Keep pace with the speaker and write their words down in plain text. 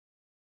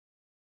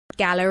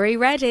Gallery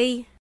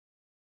ready.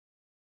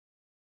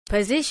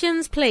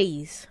 Positions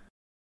please.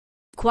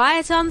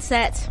 Quiet on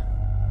set.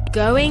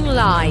 Going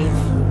live.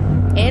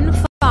 In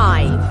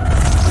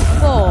 5,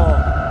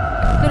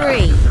 4,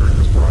 3.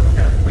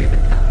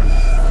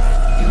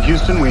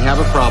 Houston, we have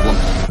a problem.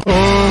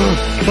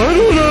 I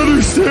don't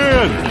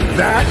understand.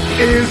 That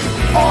is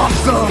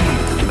awesome.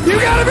 You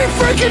gotta be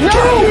freaking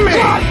kidding me.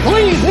 God,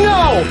 please,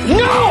 no!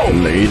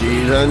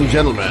 Ladies and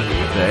gentlemen,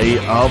 they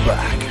are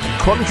back.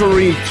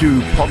 Contrary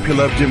to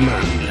popular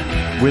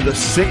demand, with the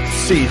 6th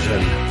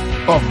season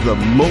of the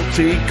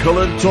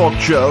Multicoloured talk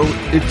show,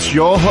 it's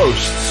your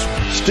hosts,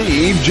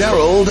 Steve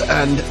Gerald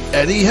and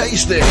Eddie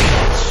Hastings.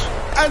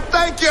 And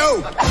thank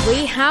you!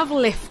 We have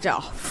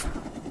liftoff.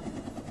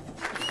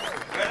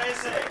 Where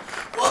is it?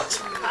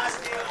 What? Pass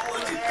me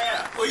over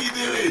there. What are you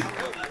doing?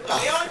 Are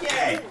we on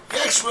yet?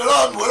 Yes, we're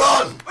on.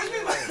 What do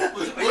you mean?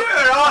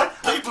 We're on?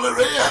 People are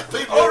here.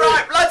 People All are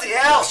right, bloody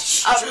hell.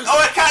 Shh, I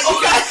can't,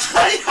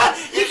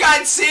 you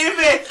can't see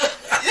me.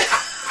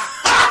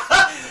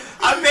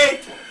 I mean,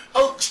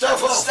 Oh,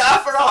 staff off.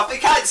 staff are off. They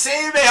can't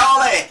see me,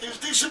 Holly. He's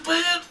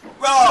disappeared.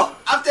 Well,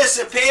 I've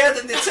disappeared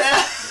in the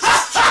tent.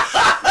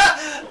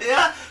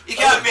 Yeah, you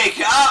can't make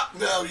it up.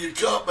 No, you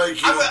can't make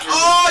it.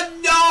 Oh,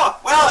 no.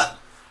 Well,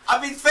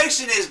 I've been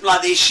fixing his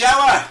bloody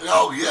shower.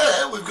 Oh,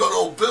 yeah, we've got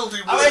all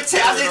building I'm work going to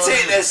have going to on take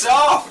here. this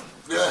off.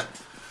 Yeah.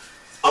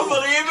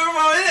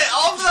 Unbelievable, isn't it?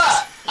 Off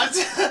that.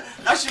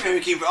 That should make me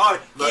keep it on.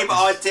 Keep it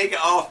on, take it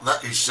off.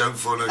 That is so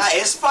funny. That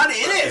is funny,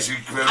 isn't it? That is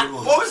incredible.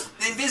 And what was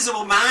the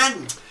Invisible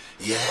Man?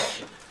 Yeah.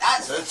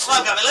 That's That's look,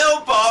 I've got a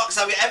little box.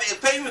 I've got everything.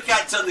 Pity we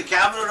can't turn the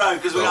camera around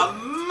because we've got a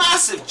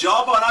massive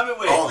job on, haven't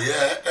we? Oh,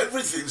 yeah,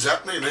 everything's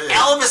happening here.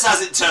 Elvis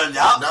hasn't turned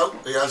up. No,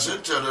 he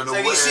hasn't. I don't know So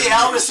if where you see he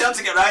Elvis, is. tell him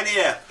to get round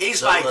here. He's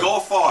So, my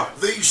go-for.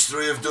 These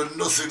three have done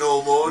nothing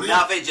all morning.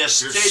 Nothing, just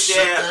Just stood sit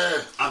there.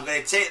 there. I'm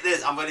going to take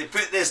this. I'm going to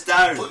put this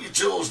down. Put your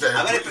tools down.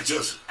 I'm going to put put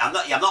your it. tools. I'm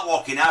not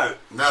walking out.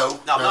 No,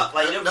 No, I'm not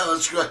laying him. No,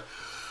 that's great.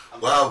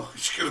 Wow,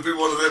 it's going to be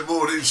one of them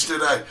mornings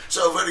today.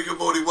 So, very good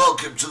morning.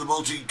 Welcome to the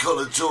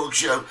Multicoloured talk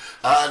show.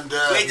 And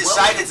We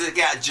decided to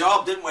get a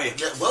job, didn't we?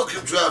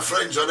 welcome to our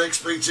friends on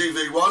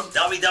XPTV1.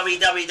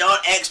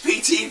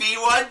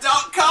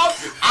 www.xptv1.com.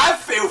 I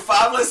feel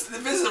fabulous, the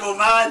Invisible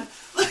Man.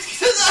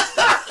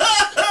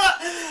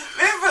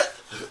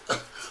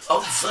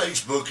 On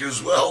Facebook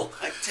as well.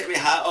 I take my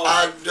hat off.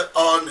 And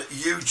on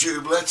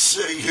YouTube. Let's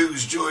see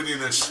who's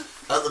joining us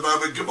at the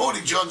moment. Good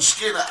morning, John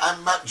Skinner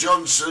and Matt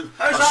Johnson.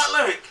 How's that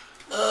look?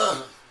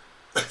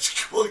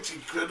 That's quite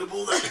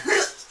incredible. That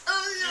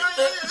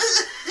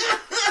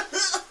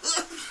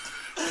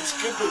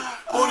it's good.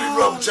 Morning,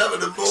 Rob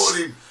Tavern, and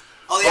morning.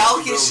 Oh, the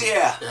alky's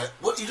here. Yeah.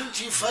 What you done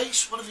to your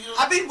face? What have you done?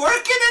 I've been working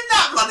in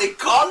that bloody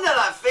corner,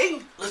 that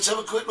thing. Let's have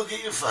a quick look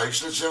at your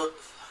face. Let's have a...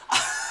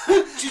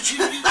 Did you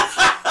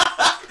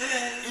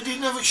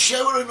didn't have a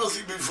shower or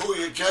nothing before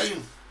you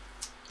came?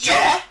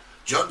 Yeah.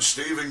 John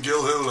Stephen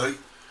Gilhooly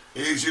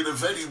is in a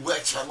very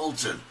wet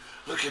Hamilton.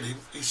 Look at him.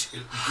 He's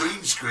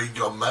green screen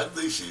gone mad.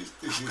 This is.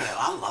 Well,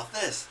 I love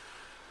this.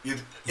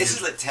 You'd- This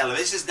is like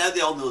television. Now they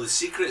all know the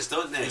secrets,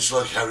 don't they? It's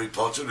like Harry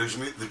Potter,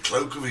 isn't it? The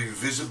cloak of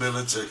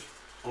invisibility.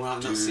 Oh,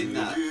 I've not seen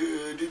that.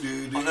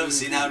 I've never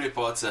seen Harry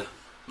Potter.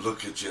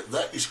 Look at you.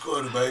 That is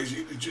quite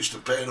amazing. Just a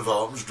pair of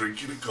arms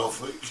drinking a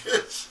coffee.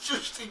 It's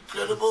just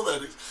incredible,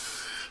 that is.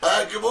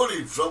 Good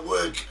morning. From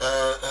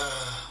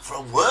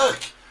work.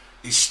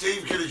 Is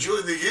Steve going to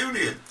join the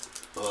union?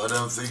 Oh, I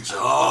don't think so.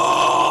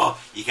 Oh,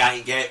 you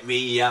can't get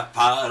me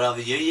part of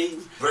the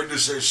union. Brenda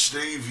says,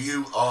 Steve,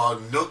 you are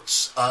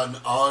nuts, and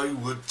I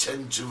would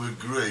tend to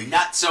agree.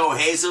 Nuts or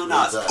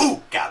hazelnuts. With that.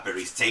 Ooh,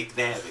 Cadbury's take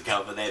there, the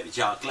cover there, the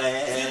chocolate.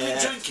 Have you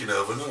been drinking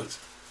overnight?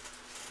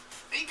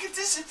 He could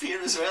disappear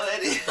as well,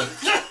 Eddie.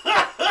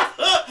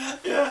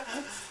 Yeah.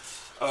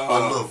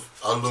 I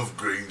love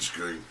green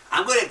screen.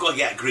 I'm going to go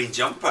get a green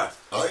jumper.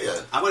 Oh,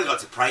 yeah. I'm going to go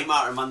to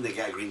Primark on Monday and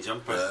get a green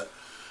jumper.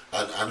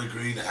 And a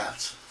green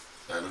hat.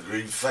 And a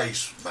green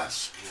face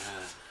mask.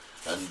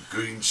 Yeah. And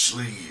green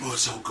sleeves. Oh,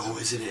 it's all go,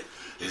 isn't it?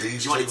 It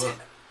is. Do you want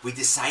Steve. we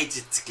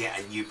decided to get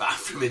a new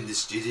bathroom in the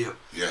studio.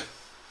 Yeah.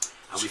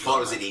 And we thought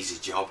it was an easy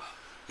job.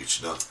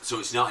 It's not. So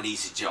it's not an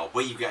easy job.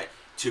 Where you get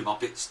two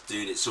Muppets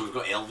doing it. So we've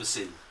got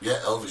Elvis in. Yeah,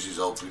 Elvis is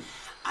helping.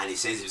 And he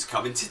says he was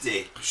coming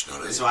today. It's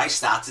not it. So I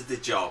started the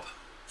job.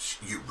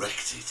 You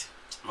wrecked it.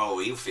 Oh,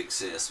 he'll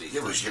fix it this week.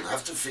 Yeah, well, he's going to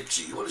have to fix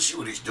it. You want to see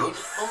what he's done?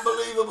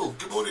 Unbelievable.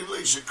 Good morning,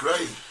 Lisa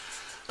Craig.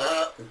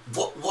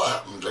 What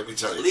happened? Let me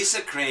tell you.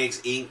 Lisa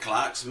Craig's Ian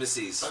Clark's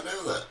missus. I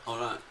know that. All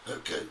right.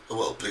 Okay.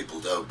 Well, people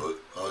don't, but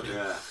I do.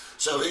 Yeah.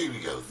 So here we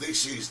go.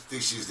 This is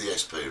the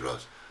SP,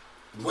 right?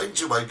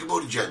 Went away. Good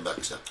morning, Jane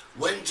Baxter.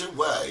 Went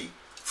away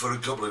for a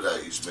couple of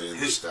days. Me and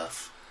the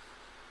staff.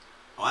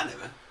 Oh, I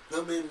never.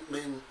 No, me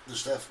and the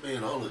staff. Me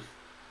and Holly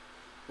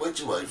went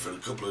away for a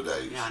couple of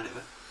days. Yeah, I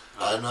never.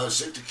 And I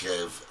said to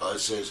Kev, I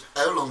says,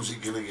 how long's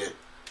it going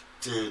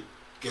to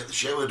get the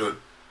shower done?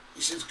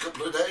 He says, a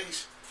couple of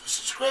days. I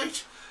said, it's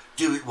great.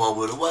 Do it while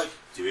we're away.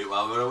 Do it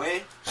while we're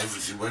away.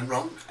 Everything went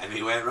wrong.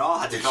 Everything went wrong.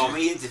 Had to Did call you?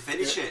 me in to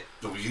finish it.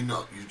 No, well, you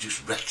not. You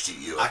just wrecked it,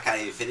 you. I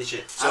can't even finish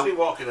it. So- I've been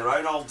walking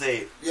around all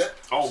day. Yeah.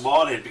 All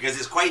morning, because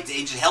it's quite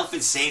dangerous. Health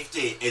and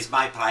safety is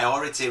my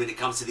priority when it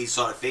comes to these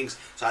sort of things.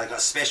 So I've got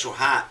a special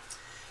hat.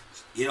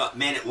 You know,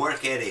 men at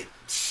work, Eddie.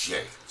 Yeah.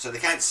 So they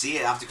can't see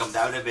it. I have to come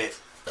down a bit.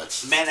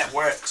 That's Men at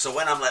work. So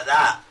when I'm like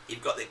that,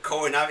 you've got the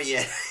cone, haven't you?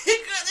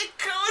 You've got the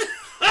cone.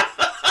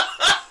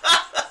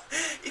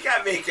 You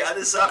can't make it out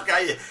of sock,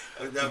 can you?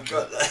 I've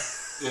got that.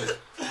 Yeah.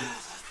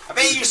 I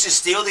bet you used to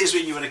steal these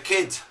when you were a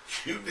kid.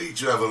 You need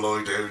to have a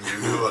lie down,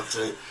 you know what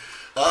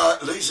I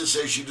Lisa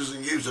says she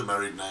doesn't use a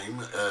married name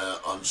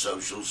on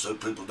socials, so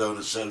people don't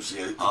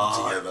associate them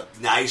together.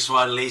 Nice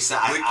one, Lisa.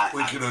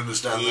 We can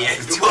understand yeah, that.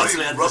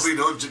 totally Good morning, Robin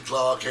Hunter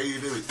Clark, how you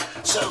doing?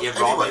 So, You're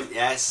anyway, Robin,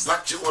 yes.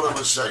 back to what I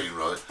was saying,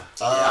 right?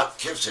 Yeah.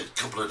 Kev said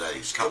couple of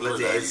days. Couple of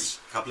days.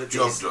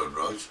 Job done,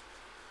 right?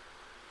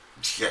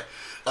 Yeah.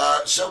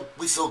 So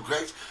we thought,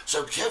 great.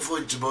 So Kev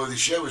went to buy the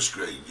shower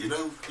screen. You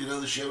know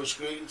the shower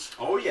screens?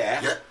 Oh,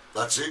 yeah. Yeah,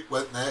 that's it.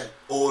 Went there,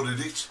 ordered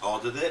it,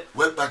 Ordered it.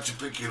 went back to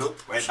pick it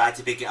up. Went back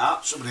to pick it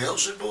up. Somebody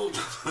else had bought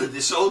it. They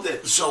sold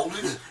it. Sold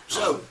it.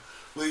 So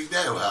we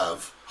now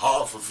have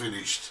half a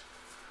finished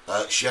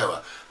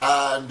shower,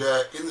 and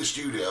in the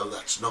studio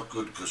that's not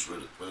good because we're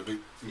a bit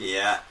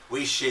Yeah.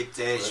 We should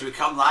we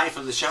come live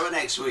from the shower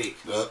next week?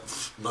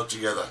 not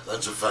together.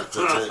 That's a fact.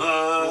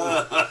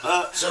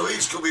 So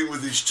he's come in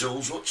with his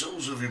tools. What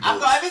tools have you bought?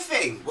 I've got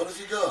everything. What have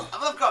you got?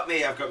 I've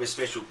got my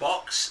special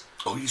box.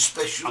 Oh, you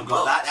special I've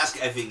got box. that. That's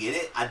got everything in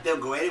it. I don't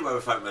go anywhere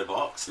without my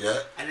box. Yeah.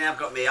 And then I've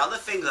got my other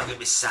things. I've got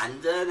my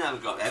sander and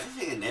I've got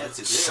everything in there to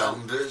do.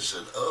 Sanders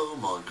and oh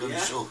my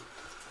goodness. Yeah.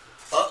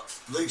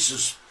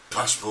 Lisa's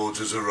passport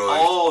has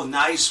arrived. Oh,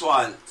 nice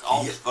one.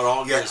 All for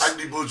August. Yeah,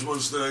 Andy Budge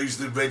wants to know he's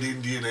the Red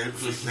Indian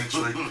outfit next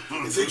week.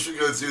 He thinks we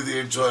go through the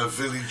entire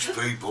village,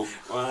 people.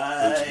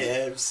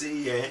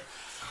 YMCA.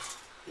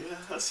 Yeah,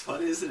 that's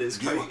funny, isn't it? It's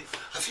great.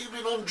 Have you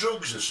been on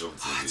drugs or something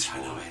I this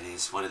don't know, morning?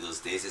 it's one of those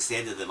days. It's the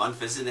end of the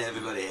month, isn't it?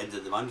 Everybody, end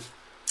of the month.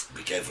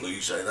 Be careful who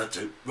you say that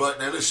to. Right,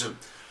 now listen.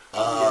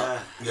 Yeah.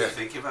 yeah.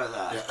 Think about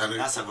that. Yeah, and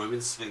that's a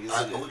women's thing,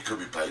 isn't Oh, it? it could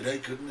be payday,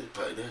 couldn't it?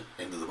 Payday,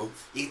 end of the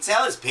month. You can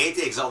tell it's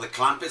payday because all the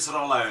clampets are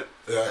all out.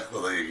 Yeah,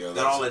 well, there you go.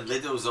 They're that's all it. in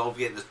Lidl's, all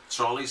getting the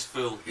trolleys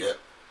full. Yeah.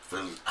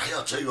 Hey,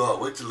 I'll tell you what,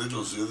 I went to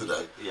Lidl's the other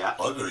day. Yeah.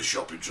 I got a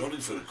shopping trolley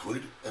for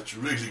 £1. That's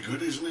really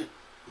good, isn't it?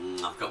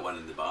 I've got one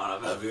in the bar,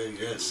 haven't I? Have you?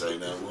 Yeah, say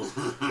no more.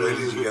 Where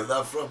did you get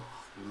that from?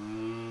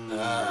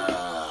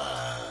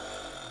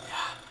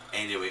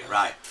 Anyway,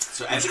 right.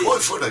 So It was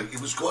quite funny.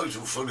 It was quite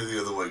funny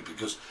the other week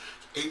because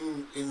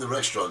in the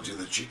restaurant, in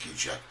the chicken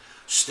shack,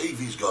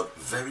 Stevie's got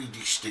very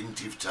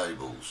distinctive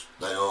tables.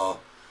 They're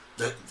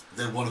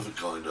one of a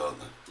kind, aren't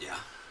they? Yeah.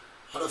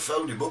 And I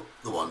phoned him up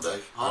the one day.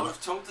 Oh,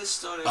 I've told this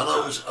story. and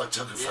I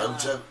took a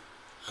photo,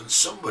 and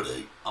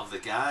somebody of the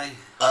guy.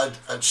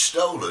 had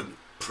stolen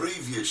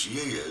previous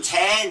years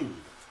 10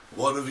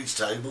 one of his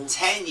tables.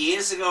 10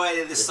 years ago,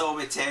 Eddie, they stole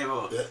my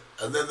table. Yeah,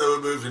 and then they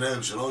were moving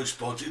out, and I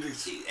spotted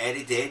it.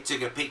 Eddie did,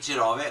 took a picture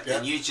of it, Yeah.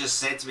 and you just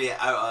said to me,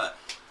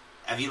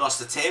 have you lost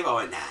the table? I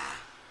went, nah.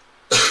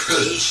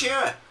 Are you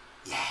sure?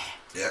 Yeah.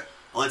 Yeah.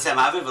 Only time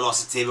I've ever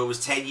lost a table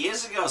was 10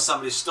 years ago.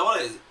 Somebody stole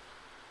it.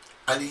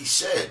 And he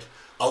said,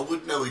 I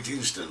would know it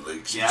instantly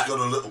because Yeah. it's got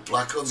a little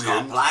plaque on It's the got a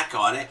end. plaque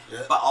on it,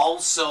 Yeah. but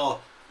also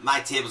my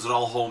tables are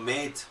all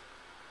homemade.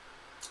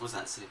 What's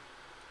that say?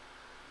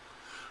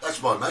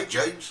 That's my mate,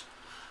 James.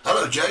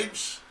 Hello,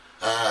 James.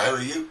 How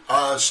are you?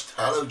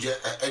 Hello,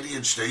 Eddie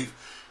and Steve.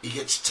 He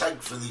gets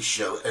tagged for this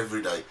show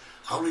every day.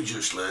 I only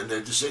just learned how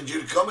to send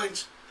you the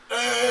comments.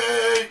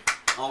 Hey!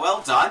 Oh,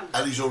 well done.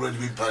 And he's already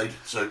been paid,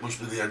 so it must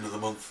be the end of the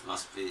month.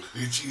 Must be.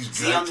 He's Is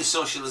great. he on the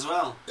social as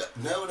well?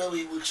 No,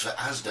 he works for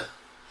Asda.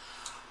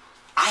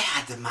 I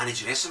had the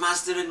manageress from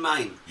Asda in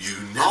mind. You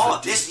never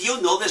did.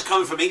 You'll know this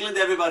coming from England,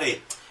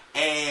 everybody.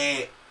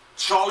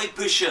 Trolley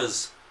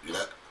pushers.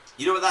 Yeah.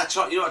 You know what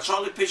you know what a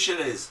trolley pusher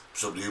is?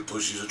 Somebody who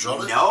pushes a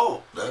trolley?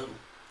 No. No.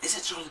 Is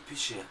it a trolley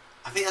pusher?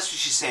 I think that's what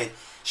she said.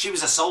 She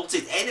was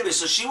assaulted. Anyway,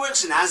 so she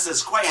works in Asda,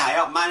 it's quite high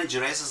up,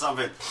 manageress or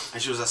something,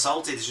 and she was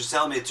assaulted. She was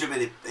telling me too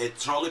many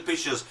trolley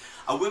pushers.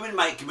 A woman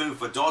might come in with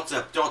her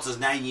daughter. Daughter's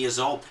 9 years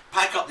old.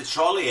 Pack up the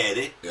trolley,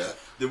 Eddie. Yeah.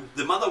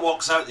 The mother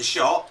walks out the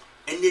shop,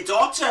 and the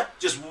daughter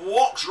just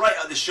walks right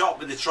out the shop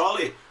with the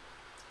trolley.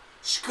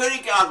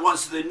 Security guard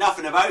wants to do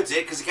nothing about it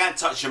because he can't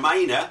touch a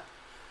minor.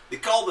 They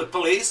call the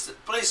police. The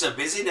police are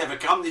busy, never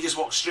come. They just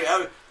walk straight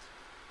out.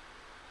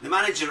 The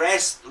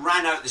manageress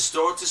ran out the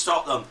store to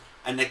stop them,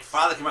 and the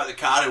father came out the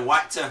car and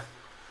whacked her.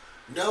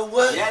 No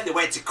way. Yeah, they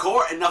went to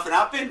court and nothing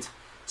happened.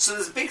 So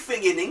there's a big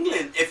thing in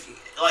England, if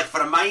like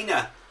for a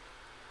minor,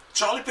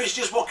 trolley push,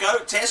 just walk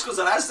out, Tesco's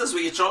and Asda's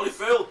with your trolley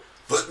full.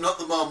 But not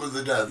the mum and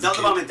the dad. Not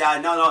the mum and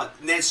dad, no.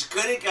 And then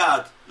security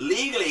guard,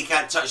 legally he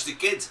can't touch the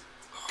kid.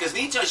 Because if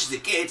he touches the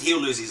kid, he'll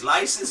lose his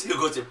licence, he'll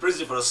go to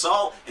prison for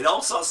assault, and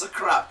all sorts of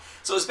crap.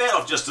 So it's better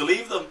off just to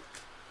leave them.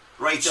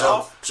 Write it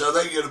off. So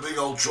they get a big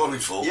old trolley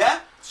full. Yeah,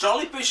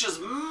 trolley pusher's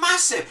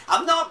massive.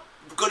 I'm not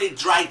going to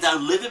drag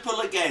down Liverpool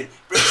again.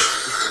 You know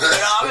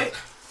what I mean?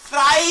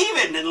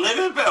 thriving in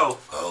Liverpool.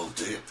 Oh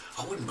dear,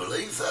 I wouldn't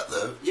believe that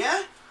though.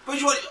 Yeah? What do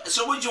you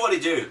want to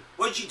do?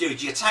 What do you do?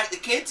 Do you attack the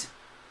kid?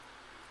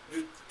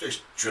 You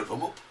just trip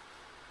them up.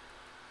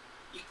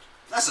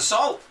 That's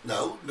assault.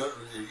 No,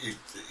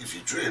 if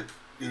you trip,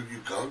 you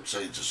can't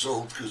say it's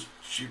assault because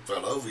she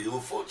fell over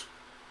your foot.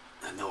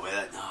 No, no.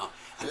 Yeah.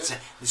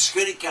 The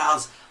security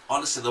guards,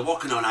 honestly, they're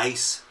walking on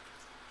ice,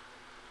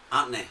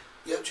 aren't they?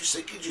 Yeah, just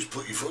think you just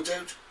put your foot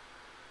out.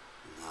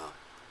 No.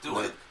 Don't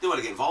want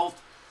to get involved.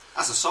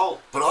 That's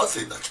assault. But I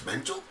think that's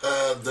mental.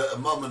 That a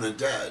mum and a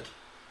dad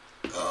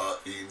are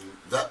in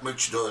that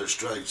much dire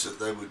straits that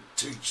they would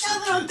teach the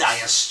No, kids.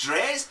 dire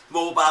straits.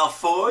 Mobile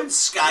phones,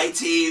 Sky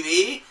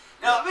TV.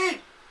 You know what I mean?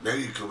 Now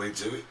you come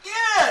into it.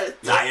 Yeah.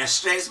 Dire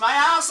straits, my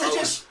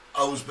ass.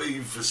 I was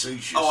being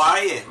facetious. Oh,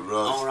 are you? Right.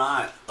 All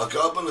right. I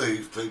can't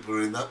believe people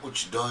are in that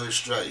much dire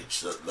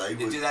straits that they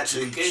would do that to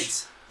the teach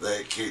kids.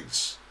 their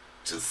kids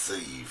to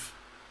thieve.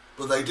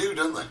 But they do,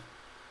 don't they?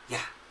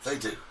 Yeah. They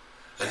do.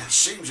 And it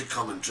seems a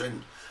common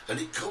trend. And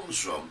it comes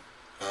from,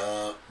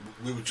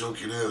 we were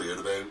talking earlier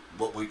about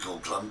what we call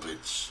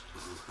clampets.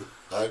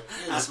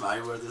 That's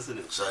my word, isn't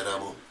it? Say no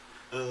more.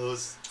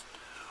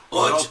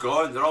 Oh, they're all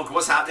gone. They're all gone.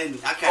 What's happening?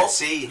 I can't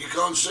see. You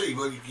can't see.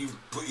 Well, you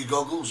put your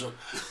goggles on.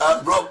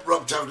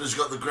 Rob Taverner's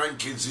got the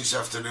grandkids this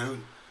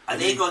afternoon. Are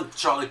they going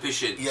Charlie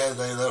pushing? Yeah,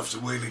 they're off to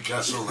Wheelie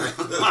Castle then.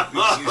 Which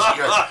is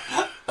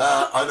great.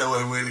 I know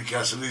where Wheelie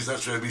Castle is.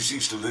 That's where my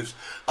sister lives.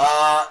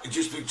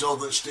 Just been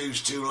told that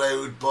Steve's too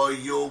loud by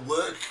your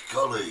work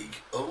colleague.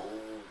 Oh,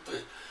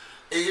 but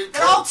Ian,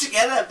 They're all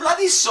together.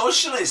 Bloody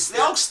socialists. They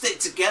all stick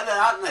together,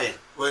 aren't they?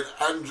 when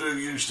Andrew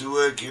used to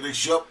work in a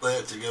shop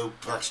there to go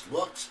past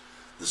what?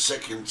 The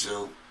second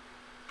till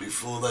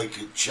before they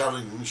could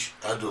challenge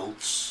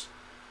adults.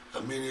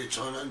 A minute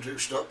time Andrew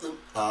stopped them.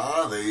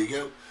 There you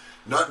go.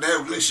 Not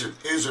now, listen,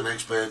 here's an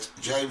expert.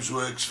 James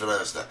works for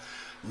Asda.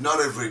 Not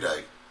every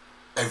day.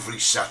 Every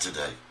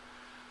Saturday.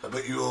 I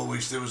bet you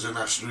always there was an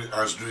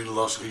Asda in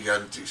Los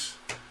Gigantes.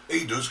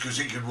 He does because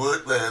he can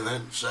work there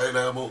then. Say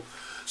no more.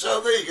 So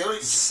there you go.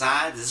 It's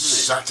sad, isn't it?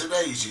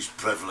 Saturday's his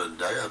prevalent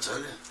day, I tell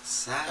you.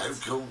 Sad. How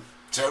cool.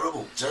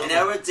 Terrible. In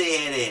our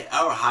day,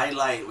 our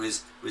highlight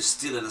was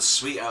stealing a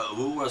sweet out of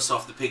Woolworths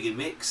off the piggy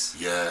mix.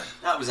 Yeah.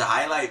 That was a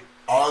highlight.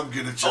 I'm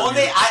going to tell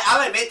Only, you.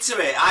 I'll admit to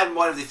it, I'm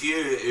one of the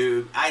few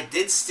who I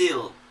did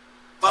steal.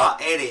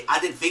 But, Eddie, I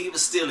didn't think it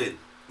was stealing.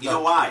 You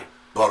know why?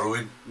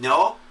 Borrowing.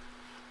 No.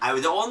 I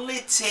would only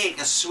take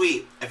a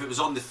sweet if it was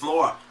on the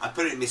floor. I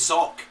put it in my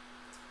sock.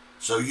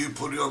 So you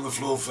put it on the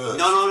floor first?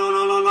 No.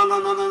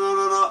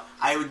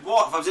 I would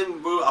walk, if I was in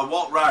I'd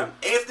walk round.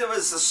 If there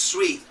was a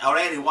sweet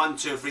already 1,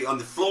 2, 3 on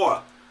the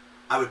floor,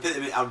 I would put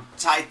them in, I would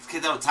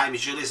tie my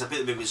shoelace, I put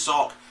them in my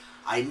sock.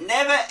 I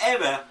never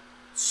ever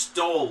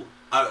stole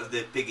out of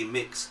the piggy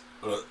mix.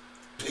 Right.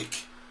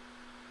 Pick.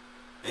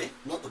 Eh?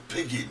 Not the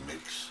pig in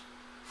mix.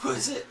 What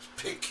is it?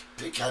 Pick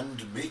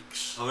and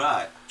mix.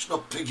 Alright. It's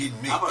not pig in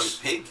mix. How about it was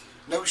pig?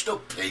 No, it's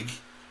not pig.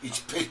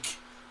 It's pick.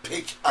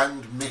 Pick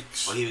and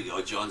mix. Well, here we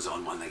go, John's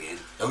on one again.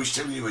 I was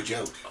telling you a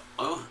joke.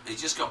 Oh, he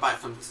just got back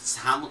from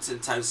Hamilton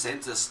Town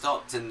Centre,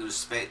 stopped in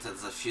respect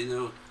of the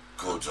funeral.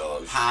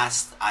 Cortage.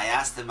 Passed. I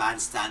asked the man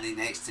standing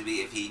next to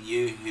me if he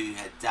knew who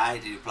had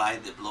died. He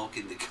replied, the bloke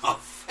in the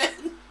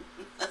coffin.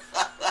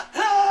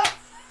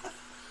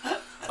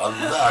 And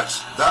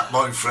that,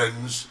 my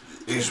friends,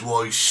 is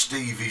why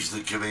Steve is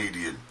the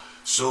comedian.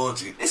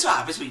 Sorted. This is what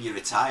happens when you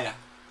retire,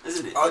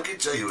 isn't it? I can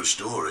tell you a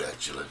story,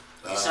 actually.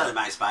 You sound like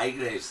Max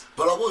Bygraves.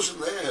 But I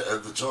wasn't there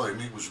at the time.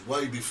 It was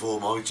way before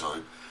my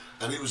time.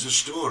 And it was a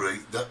story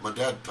that my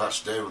dad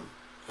passed down.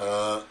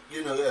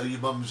 You know how your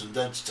mums and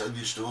dads tell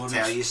you stories?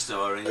 Tell your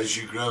stories. As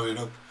you're growing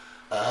up.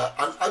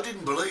 And I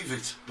didn't believe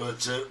it.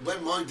 But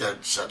when my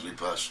dad sadly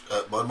passed,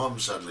 my mum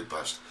sadly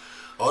passed,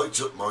 I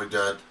took my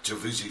dad to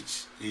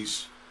visit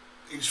his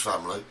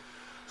family.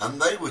 And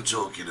they were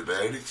talking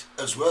about it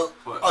as well.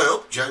 What? I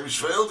hope James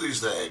Field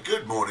is there.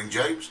 Good morning,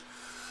 James.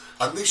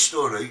 And this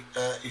story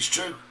is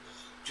true.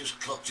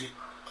 Just clocked it.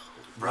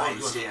 Right,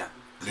 Oh, yeah.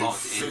 New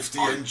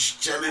 50-inch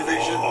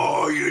television.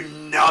 Oh, you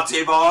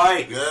naughty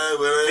boy. Yeah,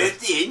 well,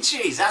 50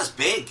 inches, that's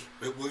big.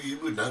 well, you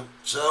would know.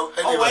 So,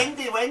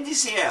 anyway. Oh,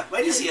 Wendy's here.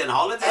 Wendy's here on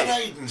holiday.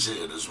 And Aiden's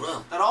here as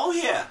well. They're all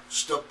here.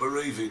 Stop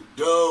bereaving.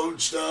 Don't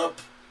stop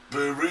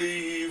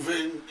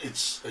bereaving.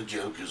 It's a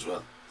joke as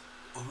well.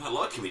 Oh, a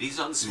lot of comedies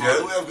on this Yeah,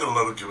 morning. we have got a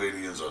lot of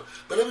comedians on.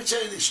 But let me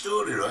tell you this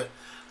story, right?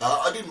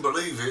 I didn't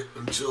believe it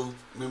until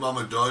my mum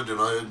had died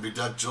and I heard my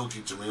dad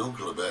talking to my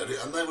uncle about it,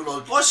 and they were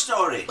like, What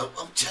story?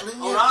 I'm telling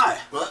you. All right.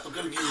 Right, I've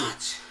got to give you... God.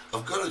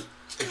 I've got to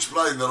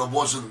explain that I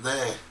wasn't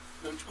there.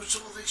 What's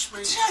all this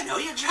mean? I know,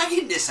 you're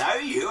dragging this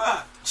out, you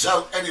are.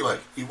 So, anyway,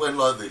 it went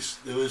like this.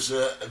 There was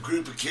a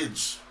group of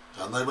kids,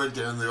 and they went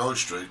down the High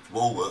Street,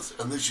 Walworth,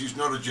 and this is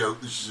not a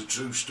joke, this is a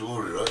true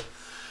story, right?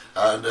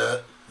 And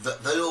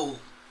they all...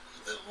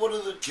 One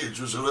of the kids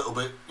was a little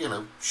bit,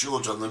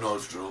 short on the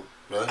knife drawer,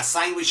 right? A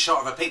sandwich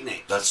short of a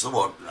picnic. That's the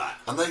one. Right.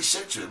 And they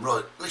said to him,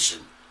 right,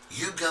 listen,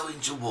 you go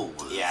into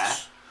Woolworths Yeah.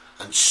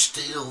 and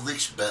steal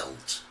this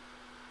belt.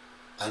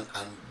 and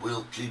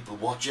we'll keep a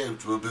watch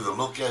out. We'll be the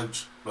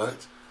lookout,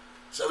 right?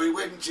 So he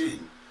went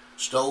in,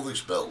 stole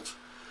this belt,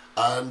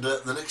 and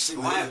the next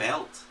thing Why a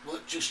belt? Well,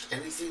 just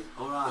anything.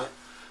 All right.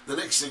 The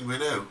next thing we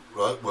know,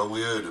 right, well,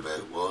 we heard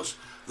about was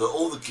that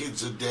all the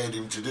kids had dared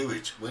him to do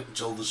it. Went and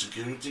told the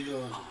security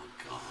guard. Oh,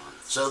 God.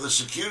 So the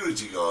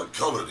security guard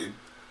collared him,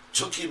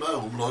 took him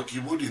home like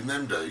you would in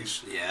them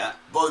days. Yeah.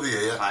 By the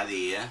ear. By the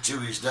ear. To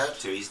his dad.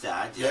 To his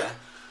dad, yeah.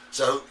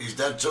 So his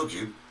dad took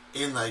him,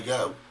 in they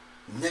go.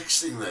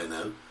 Next thing they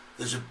know,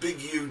 there's a big,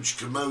 huge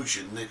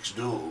commotion next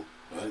door,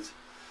 right?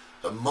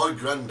 And my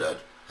granddad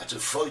had to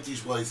fight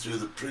his way through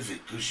the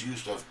privet, because she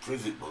used to have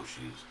privet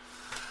bushes.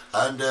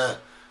 And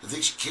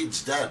this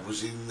kid's dad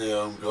was in the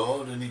home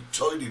guard, and he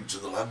tied him to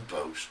the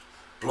lamppost,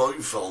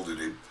 blindfolded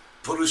him,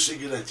 put a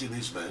cigarette in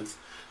his mouth,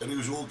 and he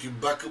was walking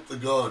back up the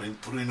garden,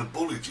 putting a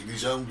bullet in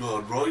his home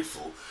guard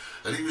rifle,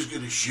 and he was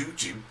going to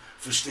shoot him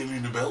for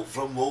stealing a belt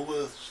from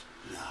Woolworths.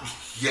 No.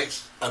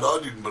 Yes, and I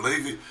didn't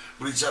believe it,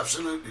 but it's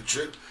absolutely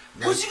true.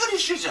 Now, Was he going to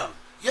shoot him?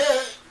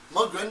 yeah,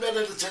 my granddad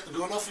had to take the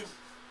gun off him.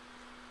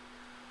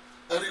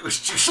 And it was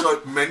just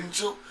like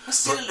mental. For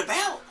stealing the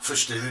belt? For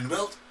stealing the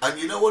belt. And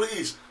you know what it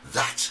is?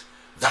 That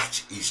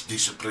is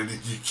disciplining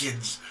your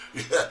kids.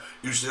 Yeah,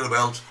 you steal a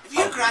belt. If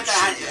your I'm gonna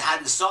granddad shoot you.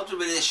 hadn't stopped him,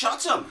 would have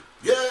shot him?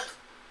 Yeah,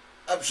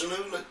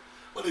 absolutely.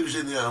 Well, he was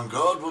in the home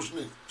guard,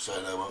 wasn't he?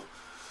 Say no more.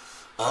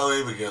 Oh,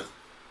 here we go.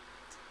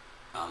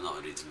 I'm not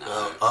reading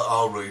that.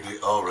 I'll read it.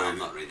 I'm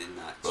not reading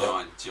that.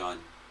 Right. John.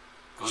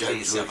 Go and James get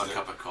yourself a reads it.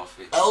 cup of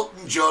coffee.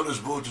 Elton John has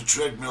bought a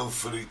treadmill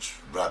for his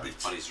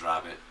rabbit. On his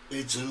rabbit.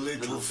 It's a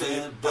little Little fit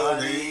fit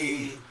bunny.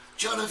 bunny.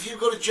 John, have you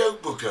got a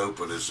joke book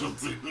open or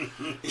something?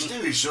 He's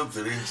doing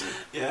something, isn't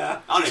he? Yeah.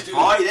 On his Still-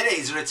 boy, then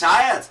he's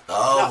retired.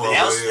 Oh, Nothing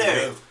well, else there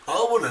you to do. go.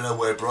 I want to know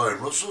where Brian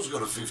Russell's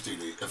got a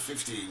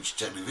 50-inch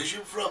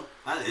television from.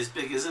 That is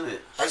big, isn't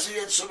it? Has he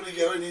had somebody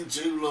going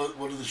into like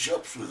one of the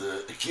shops with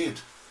a kid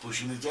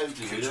pushing it out in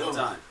Could his have own?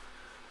 done.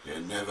 You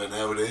never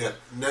know, dear.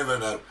 Never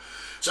know.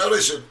 So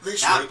listen,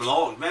 this That week...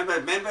 bloke.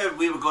 Remember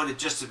we were going to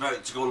just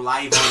about to go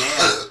live on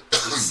air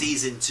with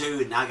season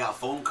 2, and I got a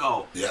phone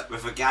call Yeah.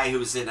 with a guy who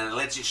was in an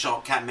electric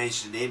shop. Can't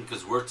mention the name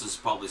because Wharton's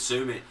probably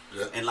sue me.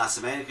 Yeah. In Las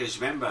Americas,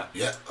 you remember?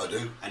 Yeah, I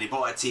do. And he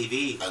bought a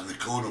TV. And the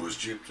corner was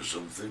chipped or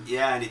something.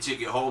 Yeah, and he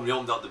took it home. He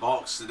opened up the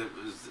box, and it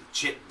was the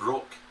chip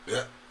broke.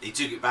 Yeah. He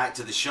took it back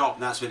to the shop,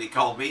 and that's when he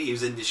called me. He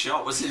was in the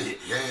shop, wasn't he?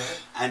 Yeah.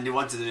 And he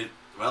wanted to.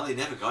 Well, he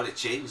never got it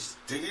changed.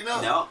 Did he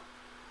not? No.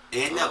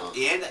 He ended Oh. up.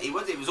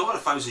 It was over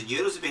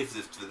 €1,000 to pay for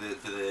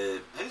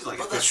the. It was like.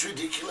 But that's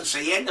ridiculous. So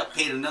he ended up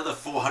paying another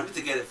 400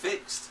 to get it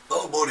fixed.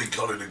 Oh, morning,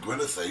 Colin and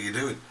Gwyneth. How you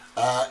doing?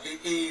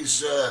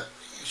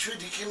 It's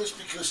ridiculous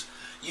because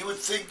you would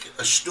think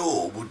a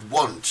store would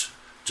want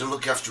to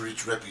look after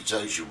its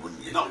reputation,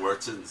 wouldn't you? Not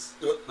Wharton's.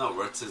 No. Not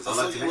Wharton's. I I'd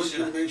thought like to you weren't mention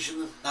going to it. mention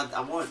them.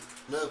 I won't.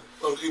 No.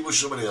 Well, it was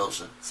somebody else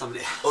then.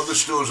 Somebody. Other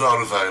stores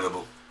are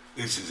available.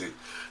 This is it.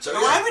 So,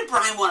 But why would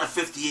Brian want a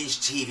 50-inch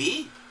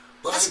TV?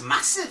 Well, That's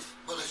massive.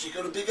 Well, has he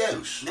got a big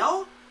house?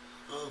 No?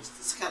 Oh,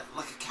 It's got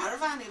like a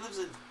caravan he lives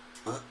in.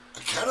 a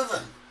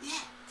caravan? Yeah.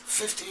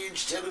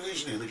 50-inch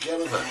television in a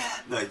caravan?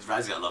 No,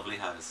 Brian's got a lovely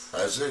house.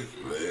 Has he?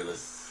 Really?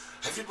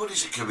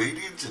 Everybody's a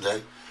comedian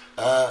today.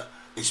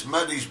 It's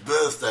Maddie's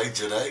birthday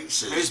today,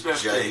 says Whose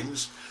birthday?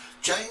 James.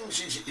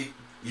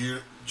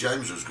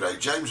 James was great.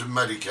 James and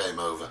Maddie came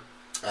over,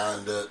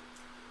 and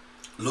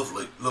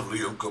lovely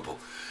young couple.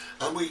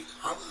 And I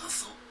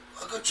thought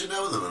I got to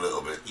know them a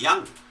little bit.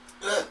 Young.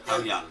 Yeah, How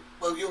young?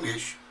 Well,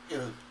 youngish, you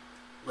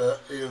know.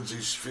 Ian's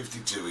his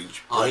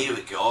 52-inch. Oh, here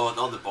we go.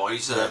 All the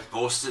boys are Yeah.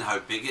 boasting how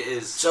big it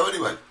is. So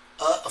anyway,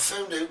 I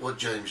found out what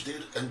James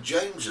did, and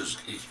James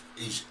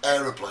he's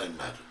aeroplane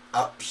mad.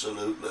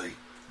 Absolutely,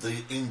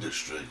 the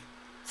industry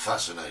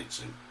fascinates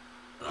him.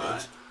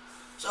 Right.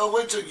 So I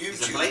went on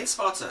He's a YouTube. plane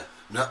spotter.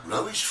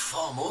 No, he's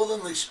far more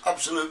than this.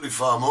 Absolutely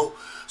far more.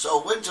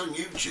 So I went on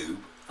YouTube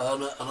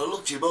and I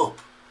looked him up,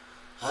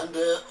 and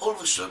all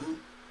of a sudden,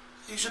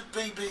 he's a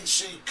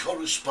BBC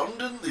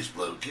correspondent. This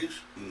bloke is.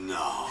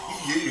 No.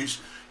 He is.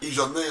 He's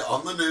on there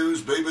on the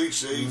news,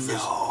 BBC. If there's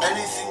No.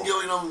 anything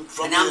going on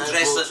from And the I'm dressed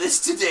airport, like this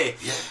today.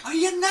 Yeah. Oh,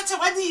 you're nuts.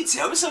 Why didn't you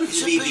tell me something He's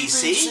to a the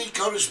BBC? BBC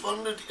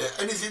correspondent.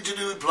 Anything to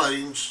do with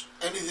planes.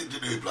 Anything to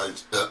do with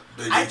planes.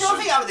 BBC. I don't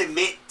think I would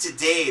admit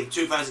today, in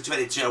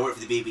 2022, I work for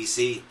the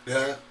BBC.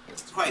 Yeah,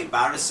 It's quite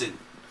embarrassing,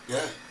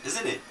 yeah.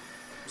 isn't it?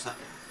 What's that?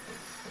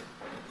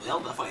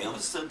 Well, I thought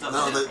Elvis turned up.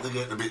 No, they're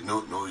getting a bit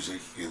noisy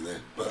in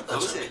there. But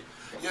that's is okay. it?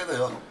 Yeah, they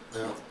are.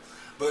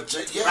 But,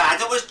 yeah.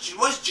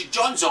 Right,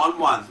 John's on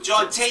one.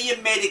 John, take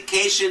your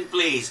medication,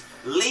 please.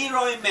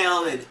 Leroy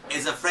Merlin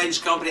is a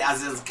French company,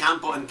 as is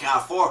Campo and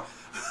Carrefour.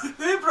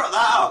 Who brought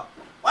that up?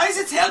 Why is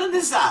he telling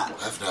us that?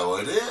 I have no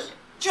idea.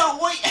 John,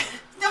 what?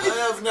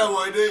 I have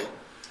no idea.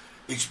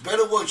 It's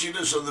better watching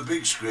us on the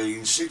big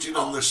screen, sitting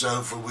on the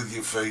sofa with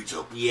your feet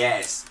up.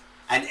 Yes.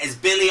 And is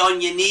Billy on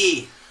your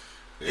knee?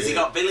 Has he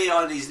Yeah. got Billy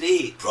on his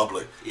knee?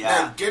 Probably. Yeah.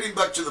 Now, getting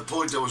back to the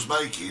point I was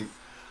making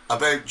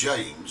about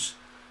James,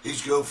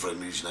 his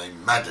girlfriend is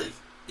named Maddie,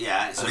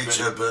 Yeah. and it's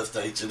her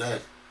birthday today.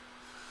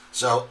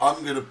 So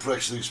I'm going to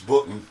press this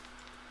button.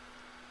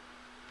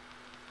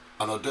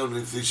 And I don't know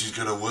if this is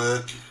going to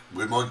work.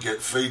 We might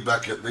get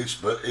feedback at this,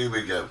 but here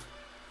we go.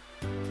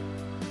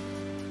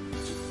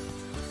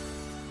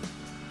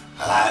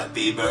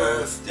 Happy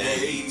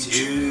birthday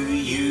to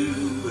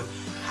you.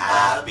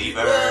 Happy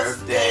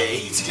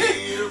birthday,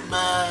 dear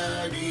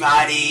Maddie.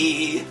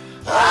 Maddie,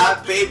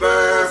 happy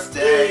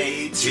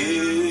birthday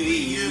to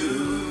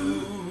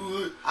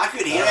you. I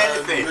couldn't hear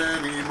anything.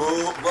 Many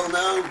more. Well,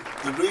 no,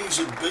 the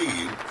reason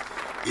being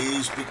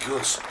is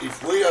because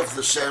if we have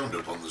the sound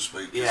up on the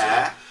speakers,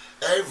 Yeah.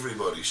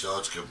 everybody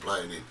starts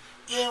complaining.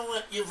 Your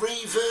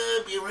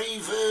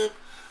reverb.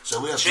 So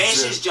we have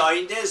Tracy's to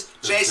joined us.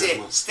 Tracy,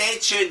 stay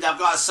tuned. I've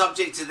got a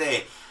subject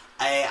today.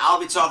 I'll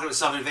be talking about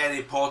something very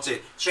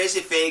important. Tracy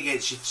Fagan,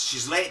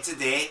 she's late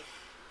today.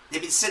 They've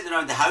been sitting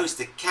around the house.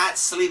 The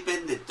cat's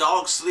sleeping, the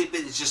dog's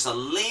sleeping. It's just a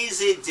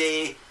lazy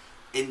day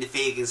in the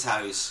Fagan's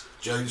house.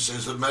 James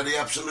says that Maddie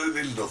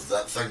absolutely loved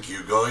that. Thank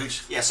you,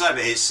 guys. Yeah, sorry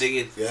about his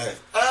singing. Yeah.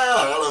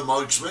 Hello,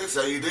 Mike Smith.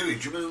 How you doing?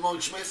 Do you remember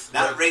Mike Smith?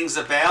 That rings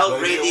a bell.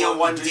 Radio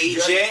 1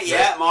 DJ. Yeah.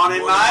 Yeah,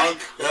 morning, Mike.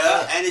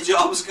 Yeah. Any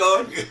jobs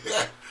going?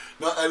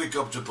 Not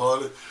helicopter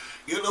pilot.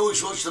 You can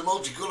always watch the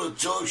Multicoloured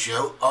Talk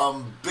Show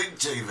on big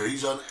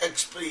TVs, on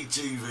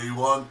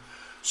XPTV1,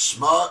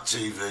 Smart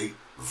TV,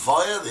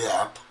 via the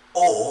app,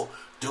 or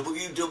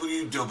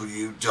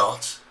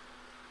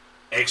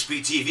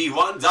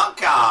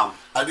www.xptv1.com.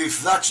 And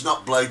if that's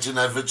not blatant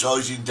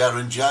advertising,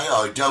 Darren J,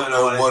 I don't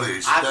know what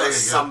is. I've There got you go.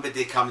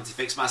 somebody coming to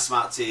fix my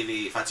smart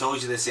TV. If I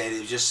told you this, it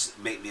would just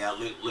make me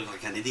look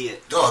like an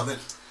idiot. Go on then.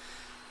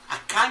 I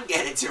can't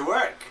get it to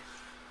work.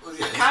 Well, I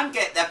yeah. can't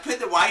get. I put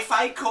the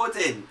Wi-Fi code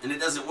in and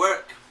it doesn't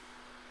work.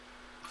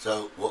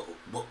 So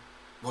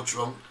what's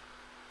wrong?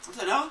 I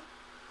don't know.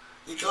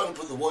 You can't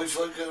put the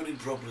Wi-Fi code in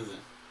properly then.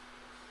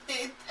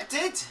 I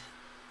did.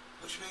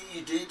 What do you mean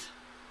you did?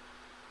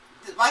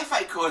 The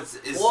Wi-Fi code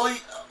is. Why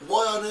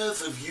on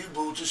earth have you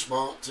bought a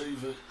smart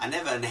TV? I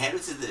never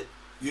inherited it.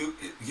 You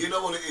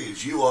know what it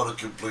is? You are a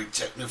complete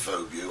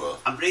technophobe, you are.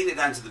 I'm bringing it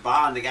down to the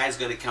bar and the guy's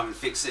going to come and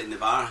fix it in the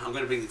bar. I'm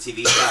going to bring the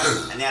TV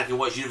down and then I can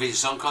watch Eurovision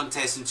Song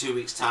Contest in 2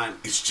 weeks' time.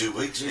 It's 2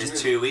 weeks, isn't it?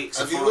 It's 2 weeks.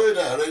 Have you heard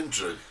our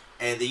entry?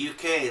 The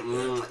UK,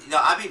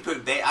 I've been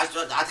putting bait. I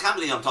can't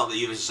believe I'm talking about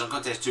the Eurovision Song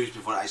Contest 2 weeks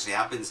before it actually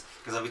happens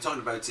because I'll be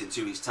talking about it in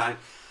 2 weeks' time.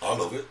 I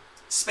love it.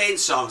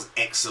 Spain's song's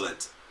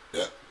excellent.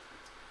 Yeah.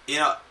 You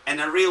know,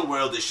 in a real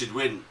world it should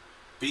win.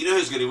 But you know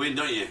who's going to win,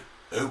 don't you?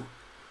 Who?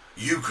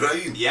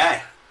 Ukraine?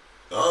 Yeah.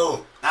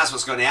 Oh. That's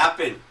what's going to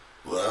happen.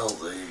 Well,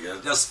 there you go.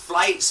 There's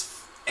flights.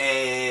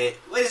 Where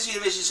is the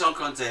Eurovision Song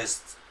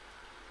Contest?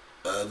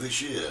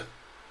 This year?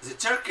 Is it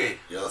Turkey?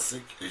 Yeah, I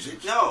think. Is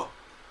it? No.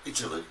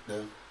 Italy?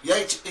 No. Yeah,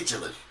 it's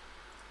Italy.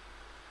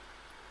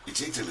 It's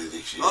Italy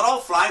this year. Not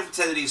all flying from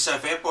Tenerife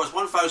South Airport. It's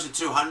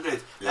 1,200. Yeah.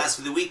 That's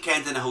for the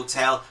weekend in a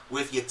hotel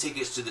with your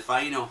tickets to the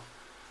final.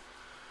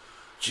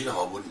 Do you know,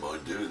 I wouldn't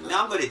mind doing that.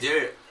 Now I'm going to do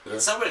it. Yeah.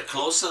 It's somewhere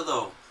closer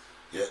though.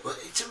 Yeah, but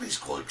Italy's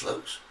quite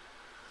close.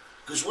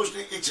 Because wasn't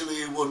it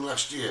Italy who won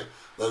last year?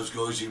 Those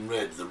guys in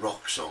red, the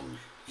rock song.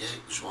 Yeah,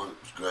 it was one. It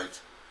was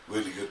great.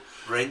 Really good.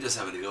 Brenda's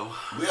having a go.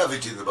 We have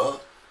it in the bar.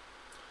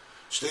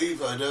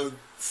 Steve, I don't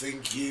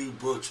think you,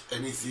 but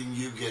anything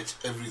you get,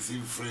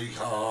 everything free.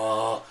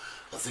 I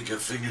think her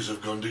fingers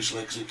have gone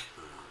dyslexic.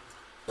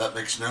 That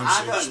makes no sense.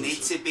 I don't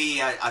need to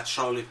be a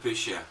trolley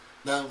pusher.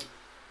 No.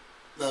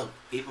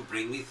 People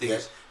bring me things. Yeah.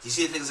 Do you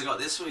see the things I got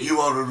this week? You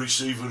are a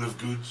receiver of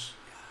goods.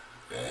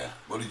 Yeah.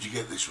 What did you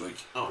get this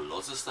week? Oh,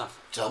 loads of stuff.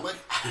 Tell me.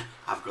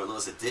 I've got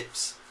loads of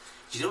dips.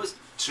 Do you know it's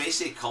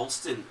Tracy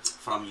Colston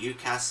from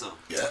Newcastle?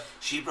 Yeah.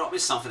 She brought me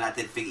something I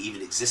didn't think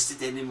even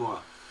existed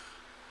anymore.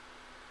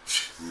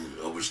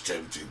 I was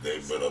tempted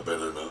then, but I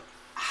better not.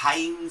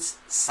 Heinz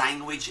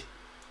sandwich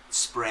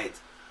spread.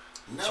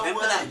 Do No you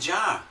remember way. that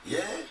jar?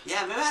 Yeah. Yeah,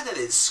 I remember I had it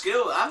at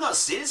school. I'm not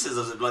seen it since I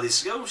was at bloody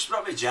school. She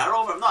brought me a jar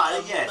over. I'm not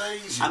had it yet.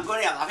 Amazing. I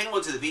think I'm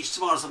going to the beach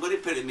tomorrow, so I'm going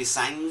to put it in my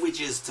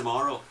sandwiches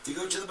tomorrow. You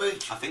go to the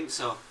beach? I think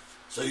so.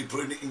 So you're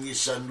putting it in your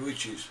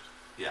sandwiches?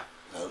 Yeah.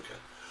 Okay.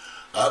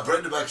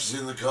 Brenda Baxter's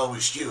in the car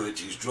with Stuart.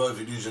 His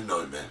driving is a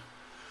nightmare.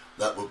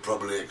 That would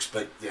probably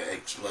explain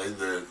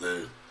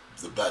the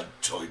bad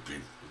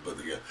typing. But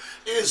there you go.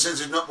 Ian says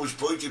there's not much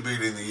point in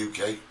being in the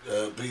UK,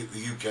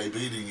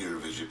 beating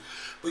Eurovision.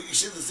 But you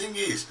see, the thing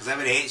is, Because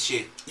everybody hates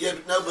you. yeah,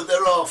 but no, but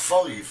there are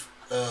five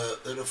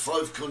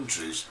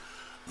countries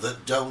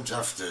that don't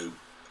have to.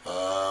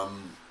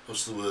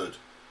 What's the word?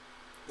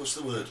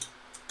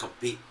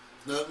 Compete.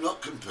 No,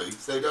 not compete.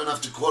 They don't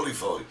have to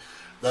qualify.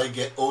 They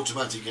get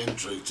automatic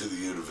entry to the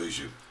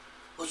Eurovision.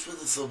 What's with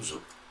the thumbs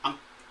up? I'm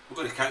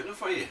going to count them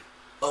for you.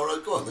 All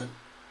right, go on then.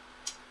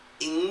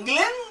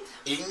 England?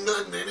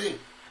 England, innit?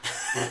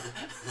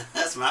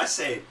 That's my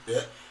saying.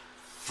 Yeah,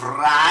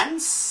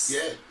 France?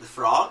 Yeah. The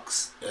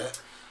Frogs? yeah.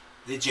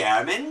 The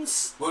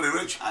Germans? Morning,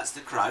 Rich. That's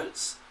the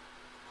Krauts.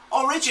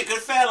 Oh, Richard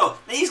Goodfellow.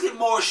 Now he's got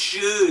more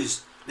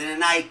shoes than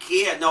an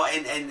IKEA. No,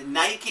 in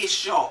Nike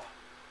shop.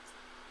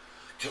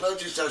 Can I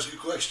just ask you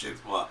a question?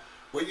 What?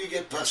 When you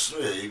get past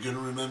 3, you're going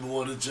to remember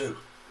 1 and 2.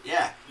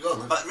 Yeah. Go on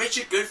then. But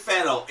Richard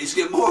Goodfellow, he's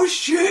got more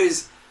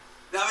shoes.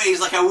 That means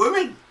he's like a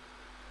woman.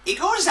 He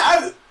goes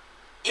out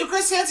He'll go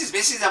say to his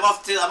missus, I'm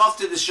off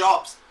to the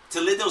shops, to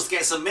Lidl's to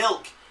get some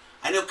milk.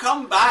 And he'll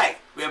come back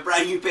with a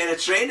brand new pair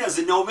of trainers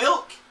and no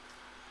milk.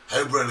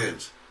 How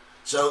brilliant.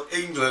 So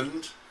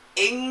England,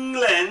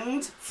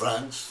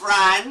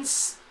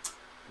 France,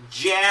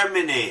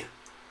 Germany.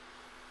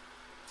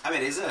 How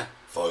many is there?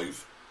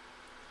 5.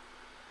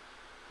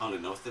 Only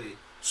know 3.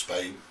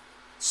 Spain.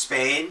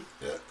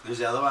 Yeah. Who's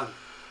the other one?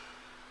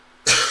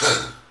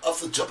 Off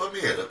the top of my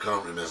head, I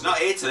can't remember. It's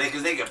not Italy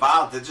because they get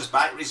barred. They're just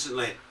back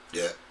recently.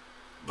 Yeah.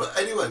 But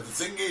anyway, the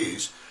thing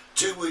is,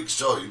 2 weeks'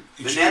 time...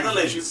 The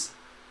Netherlands.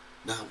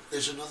 No,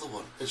 there's another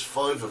one. There's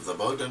 5 of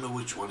them. I don't know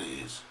which one it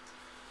is.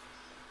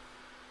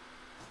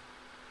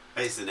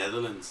 It's the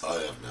Netherlands.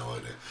 I have no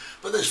idea.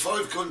 But there's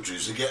 5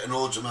 countries that get an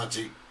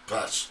automatic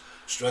pass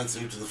straight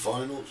through to the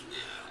finals,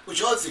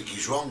 which I think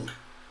is wrong.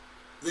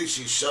 This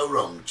is so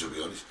wrong, to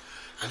be honest.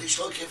 And it's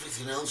like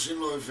everything else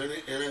in life, isn't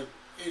it? You know,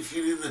 if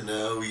you're in the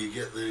know, you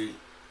get the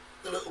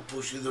little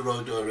push in the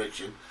right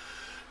direction.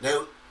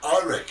 Now,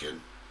 I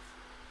reckon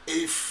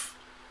if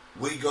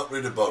we got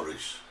rid of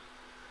Boris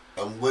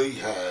and we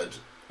had,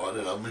 I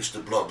don't know,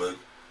 Mr. Blobber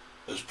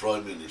as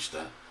Prime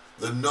Minister,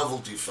 the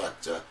novelty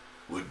factor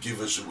would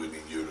give us a win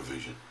in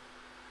Eurovision.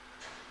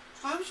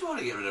 Why would you want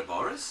to get rid of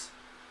Boris?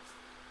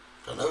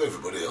 I know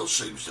everybody else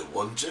seems to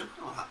want to.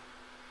 Oh,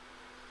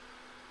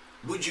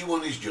 Would you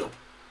want his job?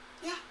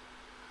 yeah.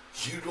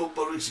 You'd want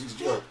Boris's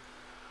job?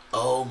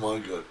 Oh my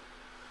God.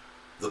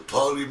 The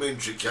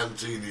parliamentary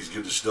canteen is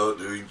going to start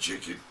doing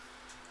chicken.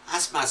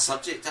 That's my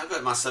subject. I've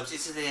got my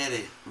subject today,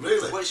 Eddie.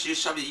 Really? What's your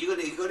subject?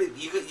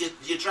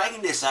 You're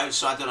dragging this out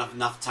so I don't have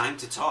enough time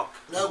to talk.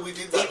 No, we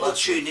did that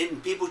last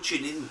week. People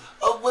tune in.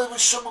 Oh, well, there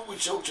was someone we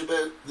talked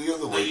about the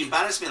other No, you week.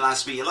 embarrassed me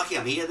last week. You're lucky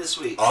I'm here this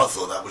week. I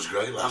thought that was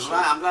great last week.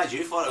 I'm glad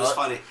you thought it was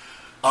funny.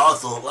 I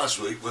thought last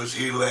week was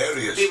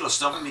hilarious. People are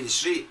stopping me in the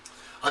street.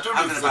 I don't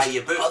I'm know going to buy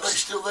your books. Are they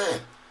still there?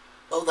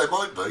 Oh, they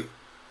might be.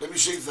 Let me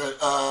see if they...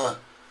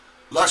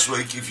 last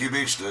week, if you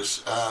missed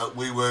us,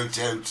 we worked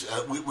out...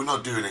 we're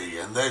not doing it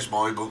again. There's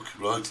my book,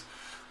 right?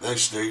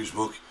 There's Steve's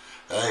book.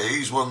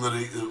 He's one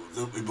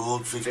that we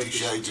bought, 50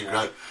 Shades of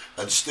Grey.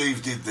 And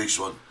Steve did this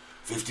one,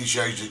 50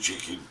 Shades of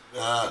Chicken.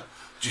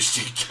 Just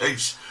in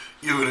case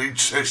you were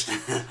interested.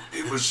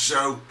 It was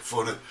so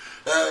funny.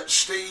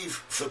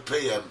 Steve for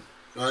PM,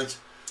 right?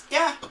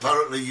 Yeah.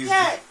 Apparently you...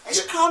 Yeah,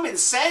 it's common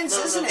sense,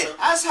 isn't it? No.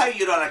 That's how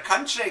you run a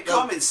country,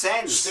 common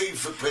sense. Steve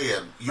for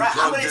PM. Right,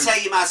 I'm going to tell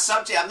you my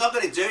subject. I'm not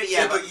going to do it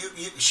yet. Yeah, but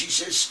she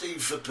says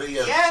Steve for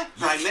PM. Yeah,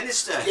 Prime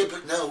Minister. Yeah,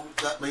 but no,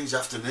 that means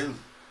afternoon.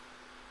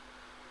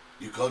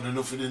 You can't do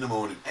nothing in the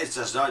morning. It's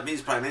just not, it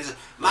means Prime Minister.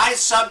 My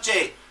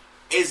subject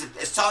is,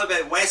 it's talking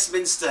about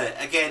Westminster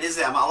again,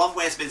 isn't it? I love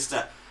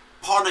Westminster.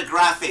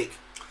 Pornographic.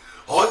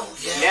 Oh,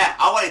 yeah. Yeah,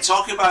 I want to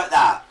talk about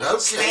that. Okay.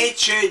 Stay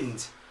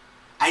tuned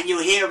and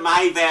you'll hear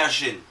my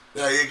version.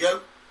 There you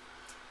go.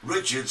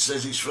 Richard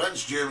says it's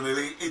France,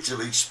 Germany,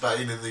 Italy,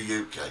 Spain and the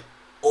UK.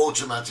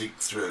 Automatic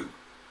through.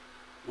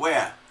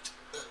 Where?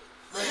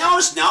 There. No,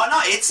 it's not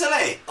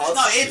Italy. It's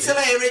not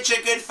Italy,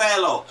 Richard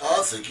Goodfellow.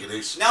 I think it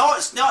is. No,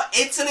 it's not.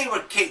 Italy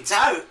were kicked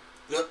out.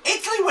 Yep.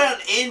 Italy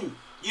weren't in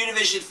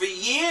Eurovision for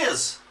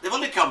years. They've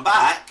only come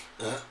back.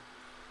 Yeah.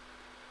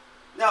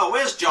 No,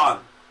 where's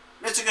John?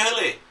 Mr.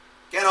 Gilhooly,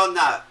 get on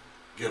that.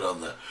 Get on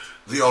there.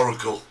 The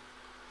Oracle.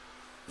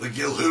 The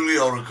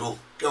Gilhooly Oracle.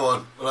 Go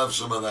on, we'll have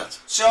some of that.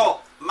 So,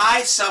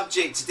 my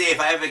subject today, if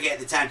I ever get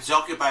the time to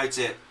talk about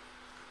it,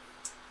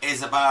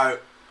 is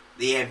about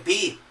the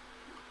MP.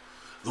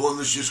 The one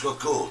that's just got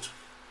caught.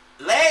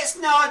 Let's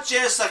not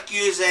just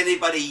accuse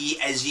anybody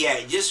as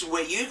yet. Just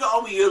wait. You get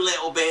on with your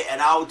little bit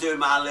and I'll do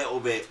my little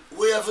bit.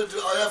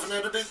 I haven't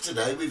had a bit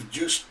today. We've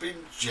just been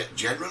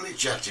generally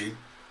chatting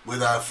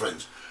with our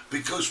friends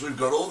because we've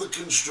got all the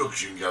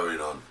construction going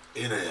on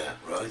in here,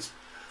 right?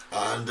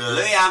 And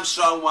Louis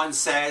Armstrong once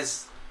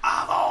says,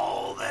 "I've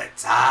all the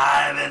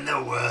time in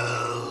the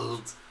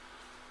world."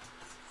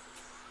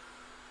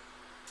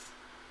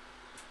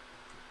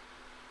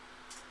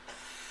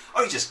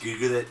 Or you just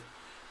Google it.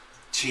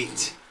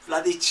 Cheat.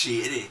 Bloody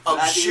cheat, innit?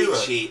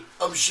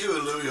 I'm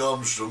sure Louis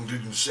Armstrong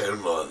didn't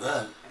sound like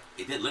that.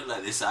 He didn't look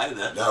like this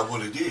either. No,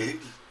 well, he did.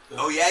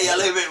 Oh yeah, a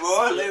little bit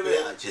more, a little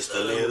bit. Yeah. Just a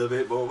little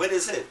bit more. When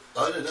is it?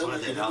 I don't know.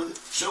 What you doing with it?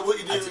 So what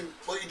you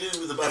doing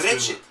with the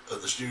bathroom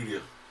at the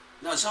studio?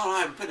 No, it's all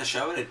right. I'm putting a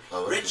shower in.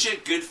 Oh, okay.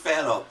 Richard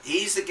Goodfellow.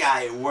 He's the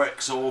guy who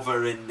works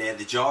over in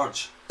the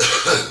George.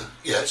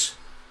 Yes.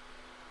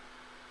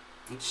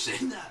 I'm just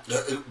saying that.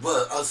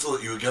 Well, I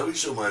thought you were going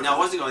somewhere. No, I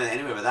wasn't going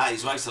anywhere with that.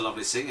 His wife's a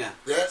lovely singer.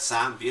 Yeah.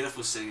 Sam,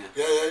 beautiful singer.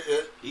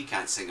 Yeah. You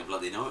can't sing a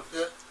bloody note.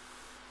 Yeah.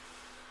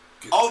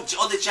 Oh,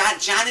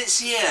 Janet's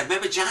here.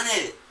 Remember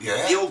Janet?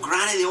 Yeah. The old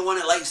granny, the old one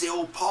that likes the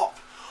old pop.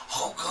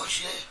 Oh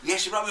gosh, yeah. Yeah,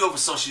 she brought me over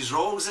sausage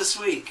rolls this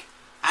week,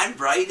 and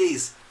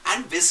bridies,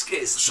 and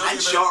biscuits, and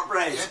Mate,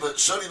 shortbread. Yeah, but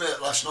Sonny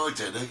met last night,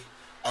 Eddie.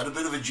 Had a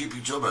bit of a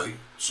jippy tummy.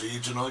 See you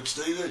tonight,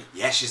 Stevie.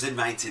 Yeah, she's in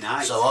mine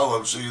tonight. So I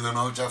won't see you the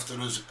night after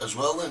as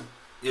well then.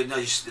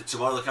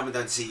 Tomorrow they're coming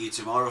down to see you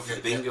tomorrow for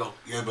the bingo.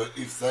 Yeah, but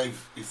if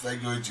they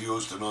go into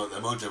yours tonight, they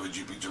might have a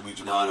GP to me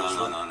No,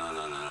 tomorrow.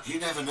 no. You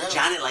never know.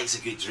 Janet likes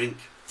a good drink.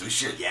 Does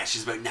she? Yeah,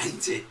 she's about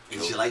 90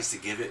 and she likes to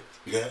give it.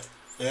 Yeah.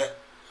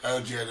 Oh,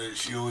 Janet,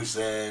 she always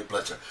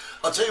bless her.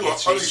 I'll tell you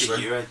what, Tracy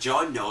honestly. Eura,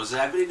 John knows her,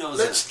 everybody knows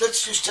Let's her.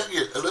 just tell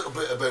you a little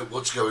bit about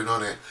what's going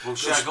on here. Well,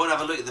 should I go and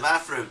have a look at the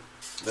bathroom?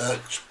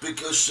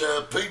 Because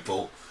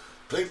people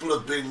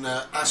have been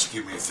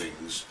asking me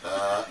things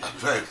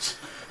about.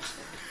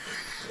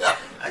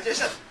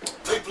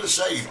 People are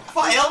saying.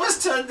 What,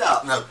 Elvis turned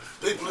up? No,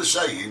 people are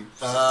saying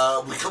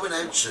we're coming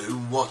out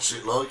soon. What's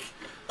it like?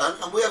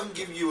 And we haven't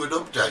given you an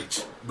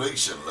update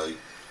recently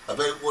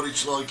about what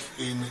it's like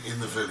in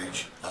the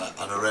village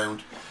and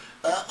around.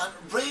 And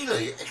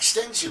really,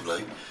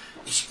 extensively,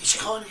 it's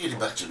kind of getting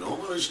back to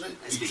normal, isn't it?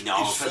 It's been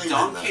normal for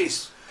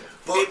donkeys.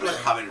 People are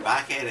coming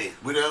back, Eddie.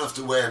 We don't have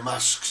to wear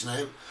masks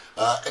now,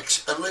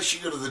 unless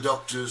you go to the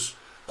doctors,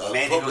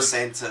 medical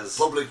centres,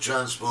 public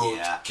transport,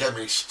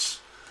 chemists.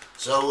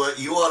 So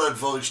you are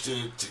advised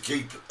to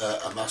keep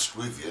a mask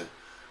with you,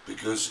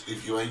 because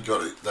if you ain't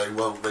got it, they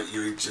won't let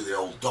you into the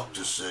old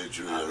doctor's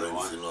surgery or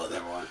anything like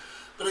that.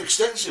 But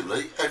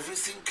extensively,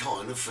 everything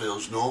kind of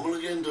feels normal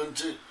again,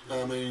 doesn't it?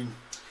 I mean,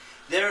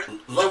 they're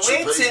lots of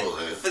people waiting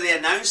here for the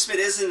announcement,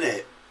 isn't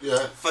it?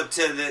 Yeah.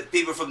 To the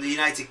people from the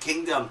United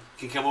Kingdom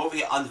can come over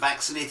here.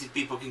 Unvaccinated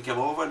people can come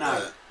over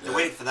now. They're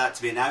waiting for that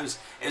to be announced.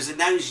 It was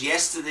announced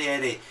yesterday,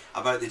 Eddie,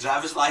 about the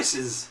driver's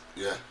licence.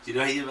 Yeah. Do you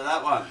know anything about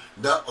that one?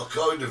 No, I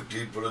kind of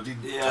did, but I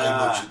didn't pay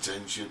much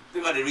attention.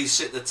 They've got to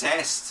resit the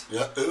test.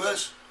 Yeah, who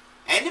has?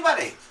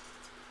 Anybody.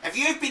 If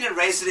you've been a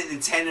resident in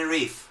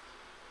Tenerife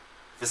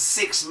for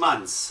 6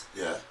 months,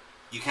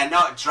 you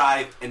cannot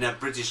drive in a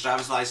British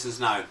driver's licence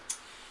now.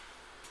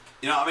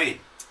 You know what I mean?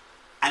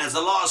 And there's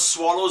a lot of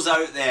swallows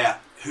out there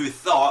who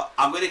thought,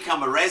 I'm going to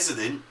become a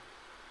resident,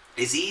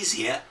 it's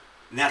easier,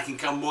 and I can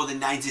come more than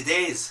 90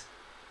 days.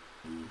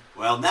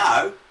 Well,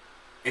 now,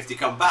 if they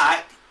come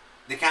back,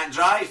 they can't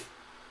drive.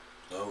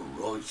 Oh,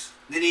 right.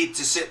 They need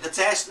to sit the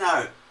test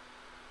now.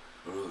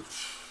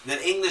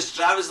 Their English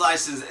driver's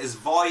licence is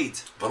void.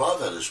 But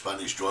I've had a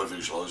Spanish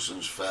driver's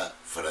licence for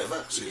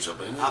forever since I've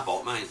been here. I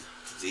bought mine.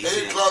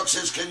 Ian Clark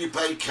says, can you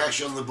pay cash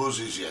on the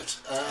buses yet?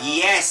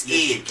 Yes,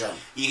 Ian. You can.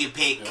 You can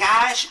pay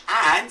cash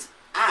and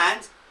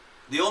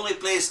the only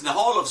place in the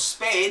whole of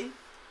Spain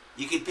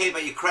you can pay by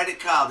your credit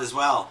card as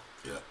well.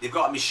 Yeah. They've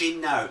got a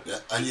machine now. Yeah,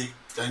 and you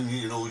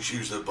can always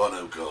use the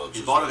Bono cards.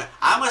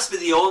 I must be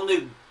the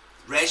only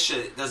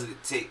restaurant that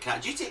doesn't take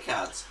cards. Do you take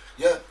cards?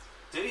 Yeah.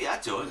 Do you? I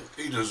don't.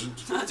 He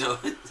doesn't. I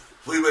don't.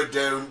 We went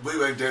down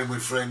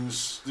with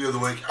friends the other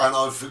week, and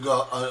I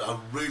forgot. I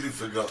really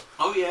forgot.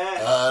 Oh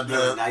yeah.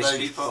 And nice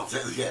people.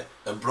 Yeah,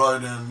 and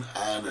Brian and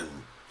Anne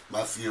and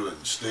Matthew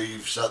and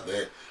Steve sat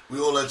there.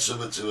 We all had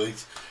something to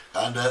eat,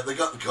 and they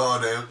got the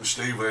card out, and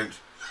Steve went.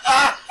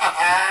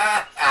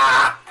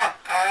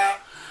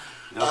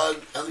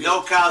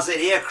 No cards in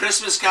here.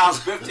 Christmas cards,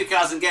 birthday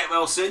cards, and get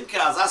well soon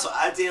cards. That's what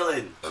I deal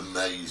in.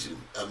 Amazing.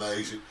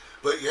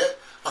 But yeah,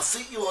 I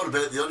think you are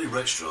about the only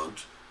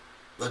restaurant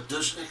that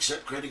doesn't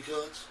accept credit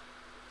cards.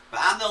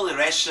 But I'm the only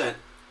restaurant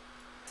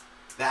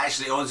that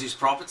actually owns its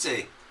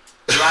property,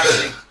 who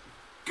actually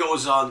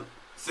goes on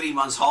 3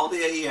 months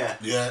holiday a year.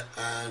 Yeah,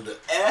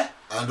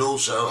 and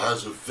also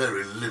has a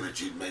very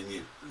limited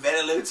menu.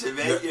 Very limited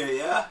menu,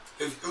 yeah.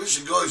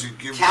 Listen, guys,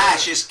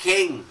 cash is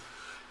king.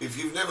 If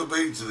you've never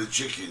been to the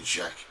Chicken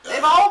Shack,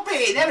 they've all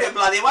been, every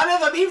bloody one of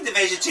them. Even the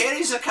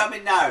vegetarians are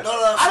coming now. No,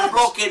 I had a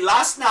bloke in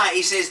last night.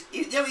 He says,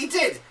 you know what he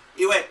did?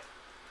 He went,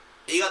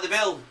 you got the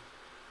bill.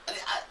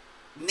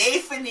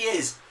 Nathan he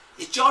is.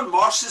 It's John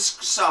Morse's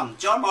son.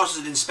 John Morse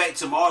is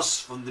Inspector Morse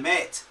from the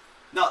Met.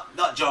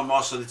 Not John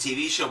Morse on the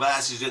TV show, but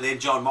that's his real name,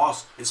 John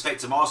Morse,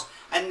 Inspector Morse.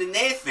 And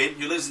Nathan,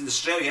 who lives in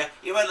Australia,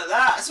 he went like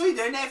that. That's what you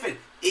doing, Nathan.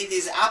 He had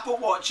his Apple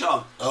Watch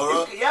on. All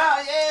right.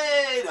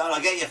 Yeah.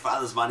 No, get your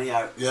father's money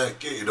out. Yeah,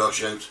 get your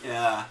dosh out.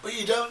 Yeah. But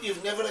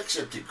you've never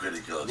accepted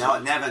credit cards. No,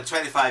 never.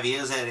 25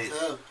 years, Eddie.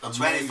 Yeah,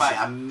 amazing.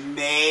 25.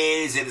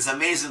 Amazing. It's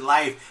amazing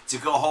life to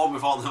go home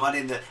with all the money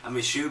in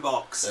my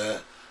shoebox. Yeah.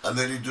 And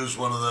then he does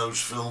one of those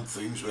film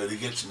things where he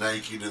gets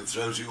naked and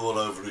throws it all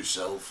over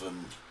himself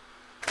and...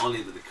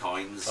 Only with the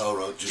coins. Oh,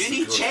 right. Do you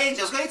need change?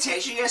 I was going to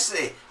text you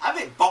yesterday. I've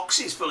got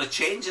boxes full of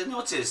change, I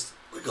noticed.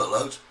 We got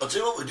loads. I'll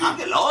tell you what we do. I've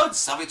got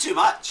loads. I've got too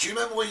much. Do you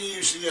remember when you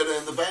used to go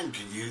down the bank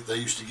and they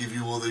used to give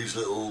you all these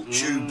little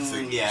tube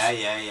things? Yeah.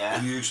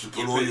 And you used to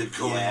put all your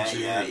coins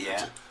in.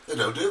 Yeah. They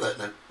don't do that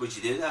now. What'd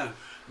you do now?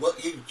 Well,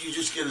 you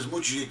just get as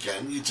much as you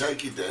can. You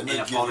take it down. In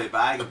a poly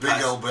bag. A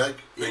big old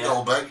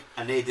bag.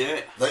 And they do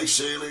it. They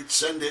seal it,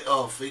 send it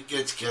off. It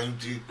gets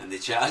counted. And they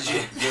charge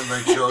you. Then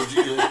they charge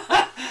you.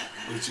 I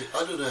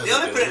don't know. They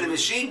only put it in the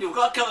machine. We've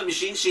got a couple of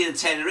machines here in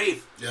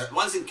Tenerife. Yeah.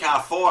 One's in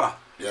Carrefour.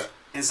 Yeah.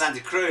 In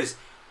Santa Cruz.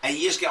 And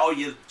you just get all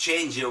your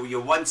change,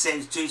 your 1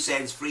 cent, 2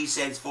 cents, 3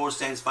 cents, 4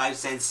 cents, 5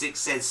 cents, 6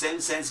 cents,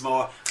 7 cents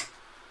more.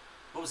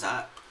 What was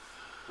that?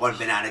 1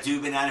 banana,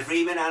 2 banana,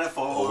 3 banana,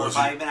 4,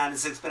 5 banana,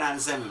 6 banana,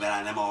 7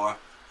 banana more.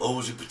 Or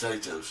was it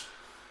potatoes?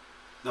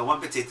 No,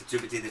 1 potato, 2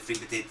 potato, 3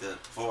 potato,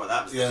 4.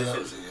 That was the that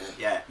difference. was it,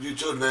 Yeah. You're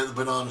talking about the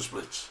banana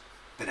splits.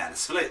 Banana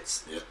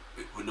splits. Yeah.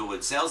 When no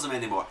one sells them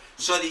anymore.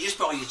 So they just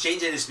put all your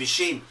change in this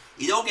machine.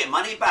 You don't get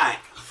money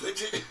back.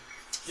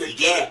 You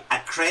get a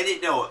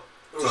credit note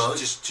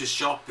to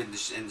shop in the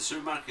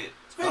supermarket.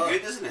 It's very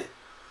good, isn't it?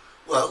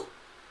 Well,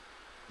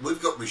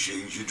 we've got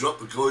machines. You drop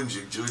the coins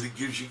into it, it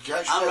gives you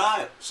cash. All back,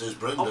 right. says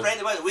Brenda. Oh,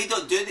 Brenda, we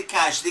don't do the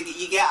cash. You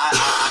get a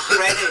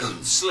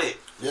credit slip.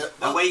 Yeah.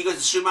 And when you go to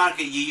the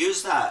supermarket, you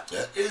use that.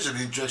 Yeah, here's an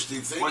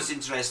interesting thing. What's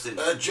interesting?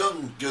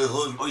 John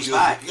Gerhard. Oh, he's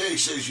back. Yeah, he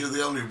says you're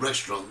the only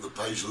restaurant that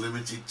pays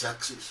limited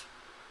taxes.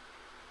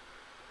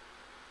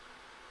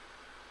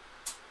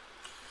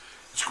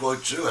 It's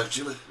quite true,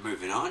 actually.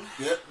 Moving on.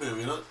 Yeah,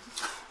 moving on.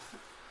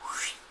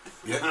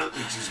 Yeah,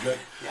 which is great.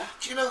 Yeah.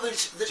 Do you know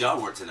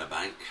John worked in a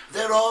bank.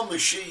 there are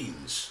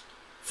machines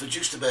for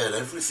just about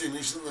everything,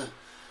 isn't there?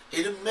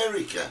 In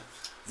America,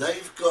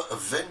 they've got a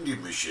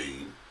vending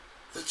machine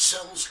that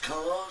sells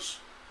cars.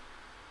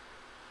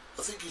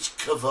 I think it's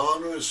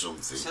Carvana or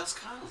something. Sells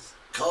cars.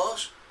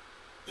 Cars?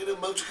 You know,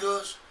 motor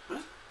cars? Huh?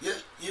 Yeah,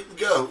 you can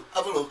go,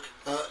 have a look.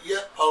 Yeah,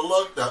 I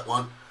like that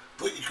one.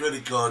 Put your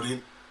credit card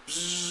in.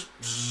 Bzz,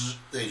 bzz,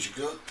 there you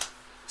go.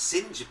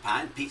 Seen in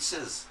Japan,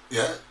 pizzas.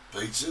 Yeah,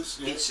 pizzas.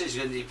 Yeah. Pizzas,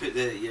 you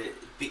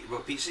put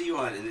what pizza you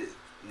want, and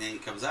then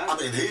it comes out. I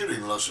mean, here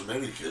in Las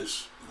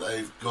Americas,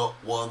 they've got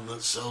one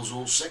that sells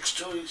all sex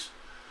toys.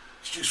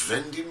 It's just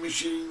vending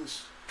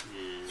machines.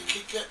 You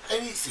can get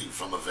anything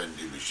from a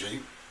vending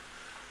machine.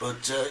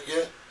 But,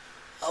 yeah,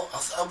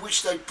 I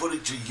wish they'd put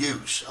it to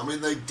use. I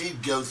mean, they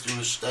did go through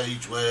a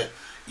stage where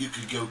you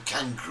could go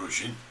can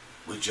crushing,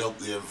 which helped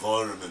the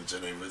environment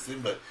and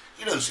everything, but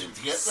you don't seem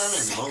to get that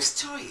anymore.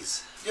 Sex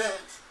toys? Yeah.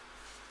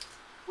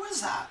 What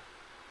is that?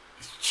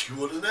 Do you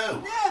want to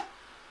know? Yeah.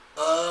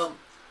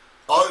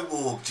 I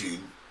walked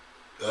in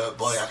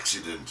by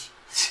accident.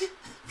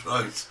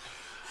 Right.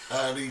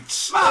 And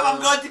it's... Mum,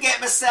 I'm going to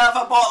get myself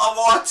a bottle of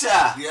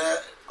water. Yeah.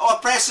 Oh, I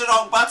pressed the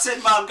wrong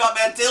button, Mum. Got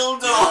me a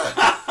dildo.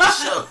 Yeah.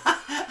 So,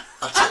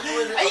 I'll tell you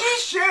where it Are you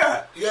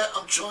sure? Yeah,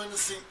 I'm trying to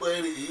think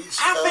where it is.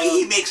 I think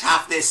he makes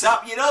half this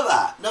up. You know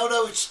that? No,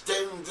 it's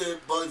down there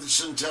by the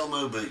St.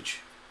 Elmo beach.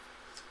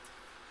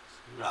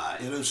 Right.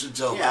 You know St.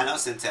 Elmo? Yeah, I know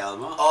St.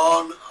 Elmo.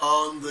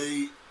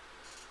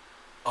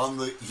 On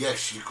the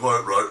yes, you're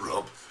quite right,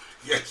 Rob.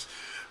 Yes.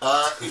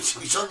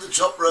 It's on the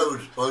top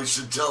road by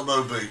St.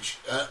 Elmo beach.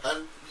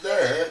 And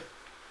there...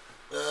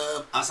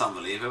 That's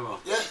unbelievable.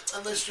 Yeah,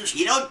 and there's just...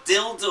 You know,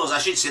 dildos, I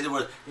should say the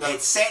word. No.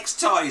 It's sex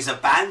toys are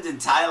banned in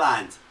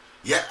Thailand.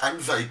 Yeah, and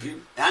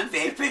vaping. And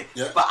vaping.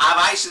 Yeah. But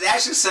they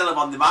actually sell them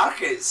on the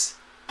markets.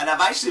 And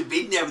I've actually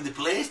been there with the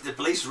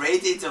police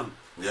raided them.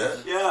 Yeah.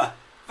 Yeah.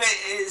 But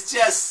it's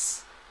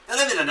just, they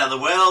live in another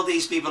world,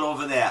 these people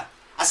over there.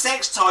 A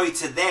sex toy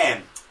to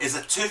them is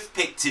a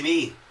toothpick to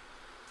me.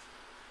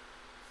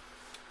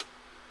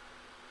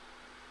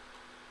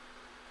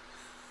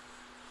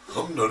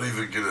 I'm not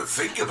even going to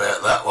think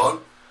about that one.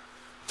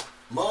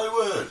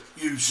 My word,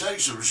 you say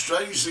some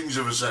strange things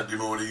of a Saturday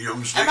morning,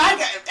 youngster.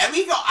 Have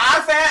we got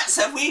adverts?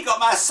 Have we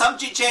got my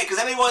subject check? Because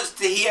everyone wants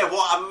to hear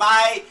what's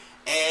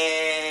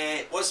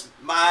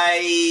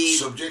my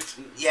subject?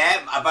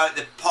 Yeah, about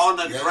the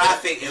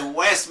pornographic in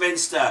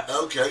Westminster.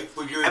 Okay,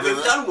 we're going to And do we've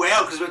that. done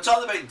well because we're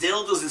talking about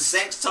dildos and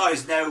sex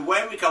toys. Now,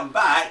 when we come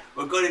back,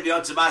 we're going to be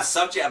on to my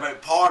subject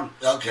about porn.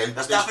 Okay.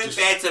 There's nothing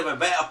better than a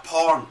bit of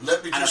porn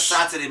on a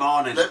Saturday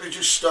morning. Let me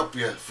just stop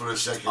you for a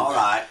second. All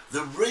right.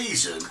 The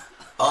reason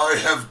I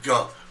have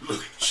got...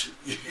 Look,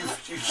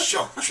 you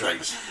shocked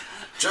Trace.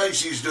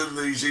 Tracy's done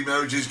these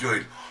emojis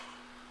going...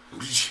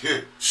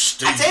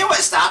 Steve. I tell you what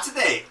started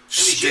it. It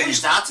was you who Steve.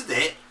 started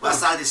it. Well, I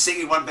started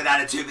singing 1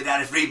 banana, 2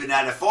 banana, 3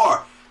 banana,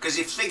 4. Because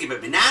if you think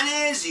about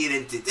bananas, you're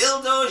into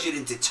dildos, you're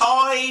into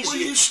toys. Will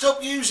you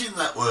stop using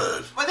that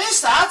word? Well, they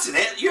started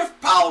it. Your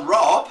pal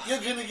Rob. You're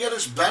going to get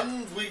us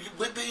banned.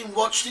 We're being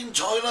watched in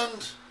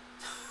Thailand.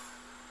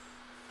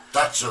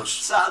 That's us.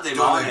 Saturday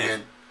Done morning.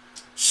 again.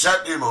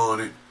 Saturday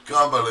morning.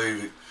 Can't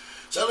believe it.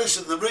 So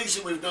listen, the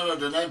reason we've not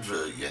had an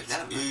advert yet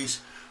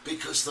is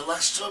because the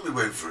last time we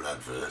went for an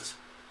advert,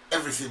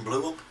 everything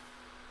blew up.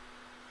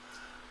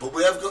 But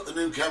we have got the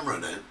new camera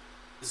now.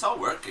 It's all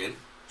working.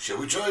 Shall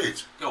we try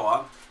it? Go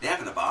on. They're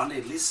having a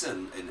barney, Lisa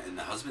and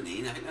the husband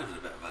Ian. I think they're having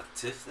a bit of a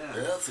tiff there.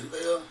 Yeah, I think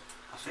they are.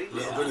 I think A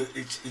little they are.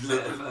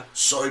 bit of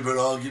cyber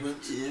argument.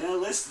 Yeah,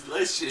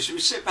 let's should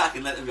we sit back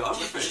and let them go on Yeah,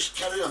 with it? just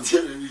carry on.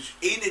 Carry on.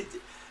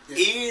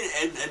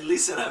 Ian and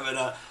Lisa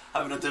are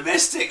having a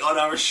domestic on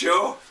our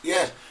show.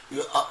 Yeah,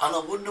 and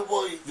I wonder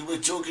why they were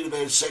talking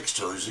about sex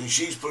toys and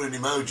she's put an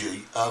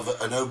emoji of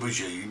an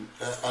aubergine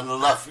and a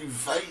laughing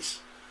face.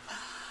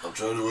 I'm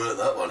trying to work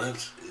that one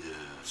out. Yeah.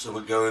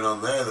 Something going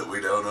on there that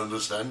we don't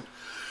understand.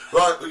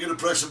 Right, we're going to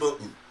press a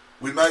button.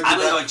 We may be I'm going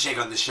to go back. and check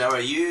on the shower.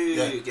 You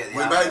get the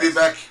We may be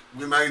back.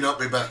 We may not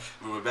be back.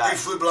 We'll be back.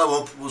 If we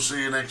blow up, we'll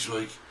see you next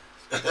week.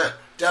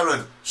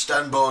 Darren,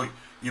 stand by.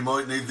 You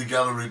might need the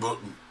gallery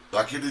button.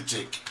 Back in a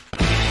tick.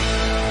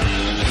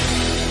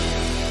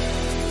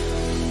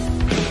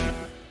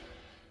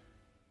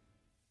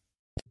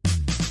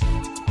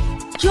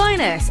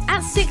 Join us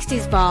at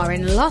 60s Bar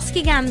in Los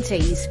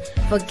Gigantes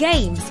for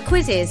games,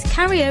 quizzes,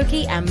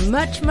 karaoke and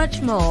much,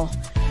 much more.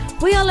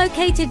 We are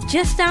located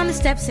just down the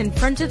steps in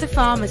front of the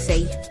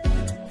pharmacy.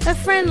 A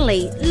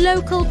friendly,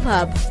 local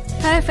pub,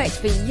 perfect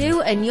for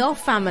you and your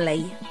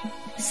family.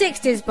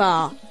 60s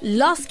Bar,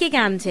 Los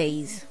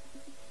Gigantes.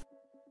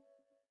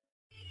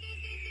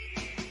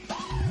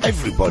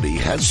 Everybody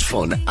has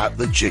fun at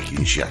the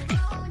Chicken Shack.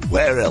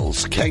 Where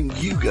else can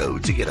you go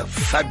to get a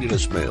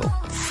fabulous meal,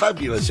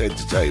 fabulous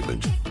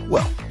entertainment?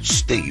 Well,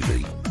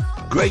 Stevie.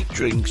 Great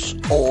drinks,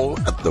 all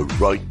at the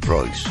right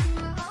price.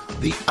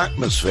 The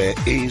atmosphere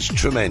is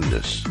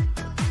tremendous.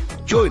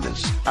 Join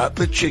us at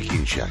the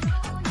Chicken Shack.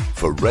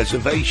 For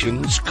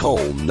reservations,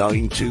 call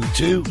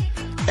 922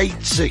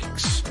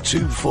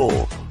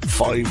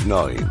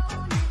 862459.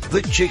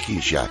 The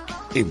Chicken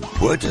Shack in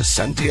Puerto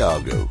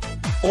Santiago.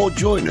 Or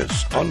join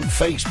us on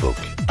Facebook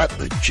at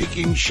the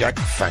Chicken Shack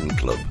Fan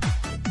Club.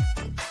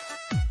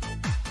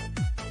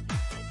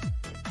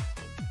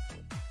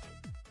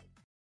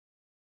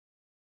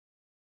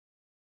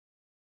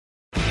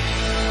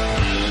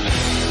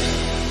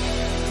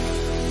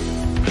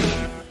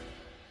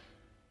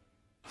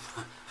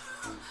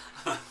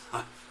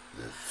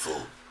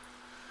 Full.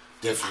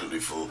 Definitely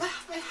full. My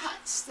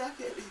hat's stuck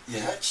in it.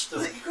 Your hat's stuck?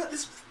 Look, you've got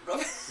this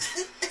rubbish.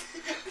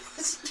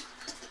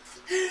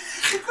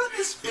 You've got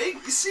this big,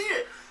 you see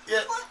it?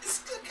 Yeah. What?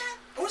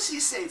 Also, you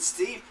said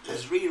Steve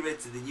has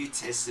rewritten the New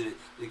Testament,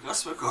 the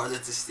Gospel according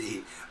to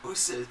Steve.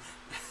 Also,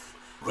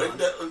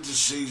 Render unto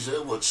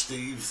Caesar what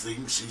Steve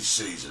thinks is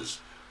Caesar's.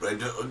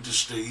 Render unto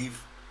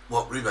Steve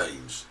what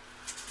remains.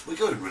 We're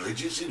going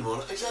religious in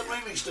one. Is that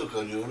really stuck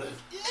on your head?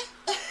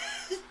 yeah.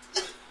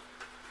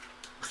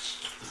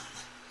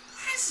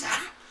 What's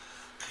that?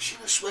 Because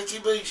you're a sweaty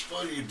beach.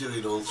 Why are you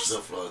doing all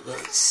stuff like Like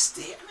a that?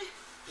 state of me.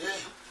 Yeah.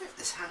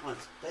 This hat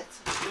looks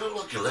better. You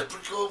look like a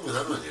leprechaun with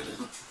that on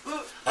you.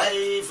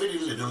 Hey,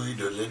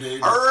 fiddly-doo-doo-doo-doo.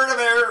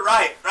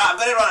 Right, I'm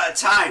going to run out of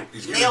time.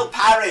 He's Neil gonna-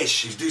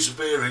 Parrish. He's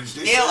disappearing.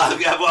 Neil, I'm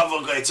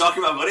going to talk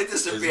about. I'm going to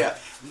disappear.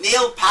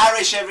 Neil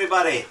Parrish,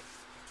 everybody.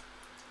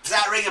 Does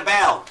that ring a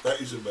bell? That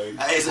is amazing.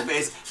 That is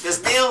amazing.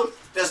 Does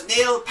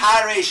Neil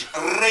Parrish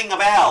ring a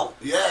bell?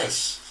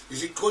 Yes.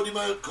 Is it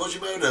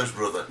Quasimodo's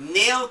brother?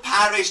 Neil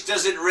Parrish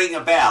doesn't ring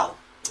a bell.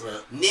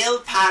 Right. Neil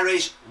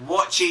Parrish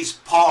watches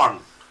porn.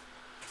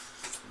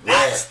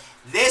 Where?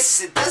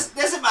 It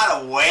doesn't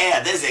matter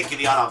where, does it? It could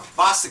be on a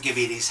bus, it could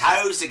be in his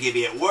house, it could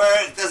be at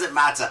work, it doesn't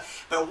matter.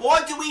 But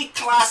what do we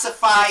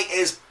classify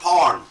as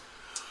porn?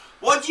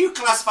 What do you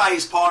classify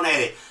as porn,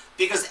 Eddie?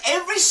 Because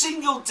every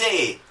single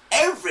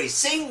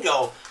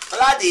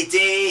bloody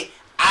day,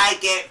 I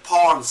get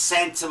porn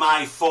sent to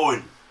my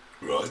phone.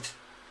 Right.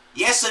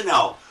 Yes or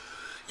no?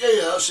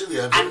 Yeah, I see the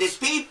evidence. And the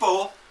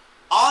people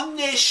on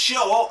this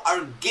show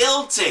are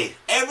guilty.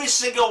 Every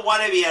single one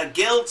of you are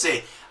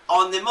guilty.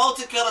 On the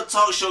Multicoloured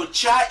Talk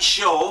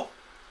Show,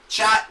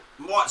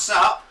 what's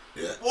up?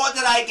 Yeah. What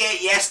did I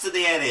get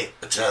yesterday, Eddie?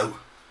 A toe.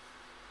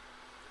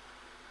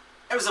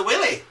 It was a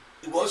willy.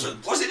 It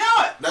wasn't. Was it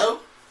not? No.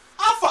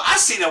 I thought I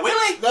seen a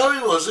willy. No,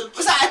 it wasn't.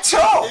 Was that a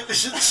toe? It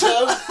was a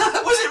toe.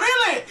 Was it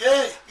really?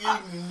 Yeah, you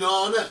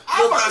nonna.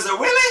 I thought it was a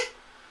willy.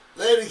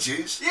 There it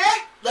is. Yeah.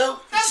 No.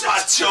 That's not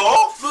a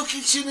toe. Look,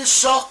 it's in a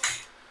sock.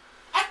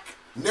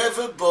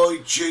 Never buy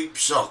cheap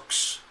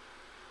socks.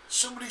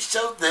 Somebody's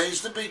toe.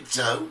 There's the big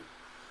toe.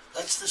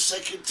 That's the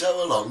second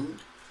toe along.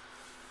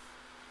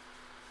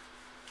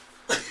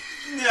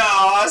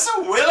 No, that's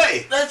a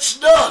willy. That's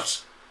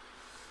not.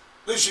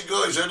 Listen,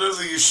 guys, I don't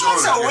think you saw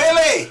That's it. a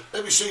willy.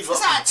 Let me see if Is I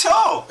that a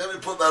toe? Let me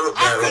put that up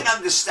I there. couldn't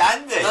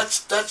understand it. That's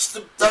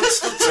the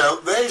toe.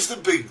 There's the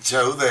big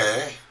toe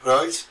there,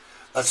 right?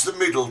 That's the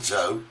middle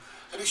toe,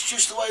 and it's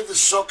just the way the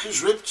sock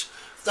is ripped.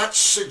 That's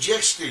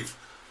suggestive.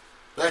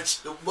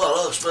 That's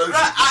well, I suppose.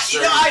 Right, you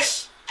could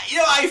say you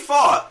know what I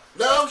thought?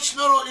 no, it's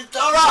not. It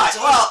All right.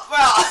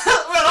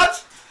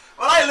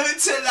 Well, I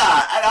looked at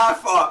that and I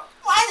thought,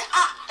 why?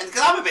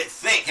 Because I'm a bit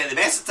thick at the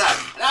best of time,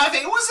 and I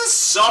think, what's this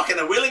sock and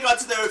a willy got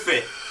to do with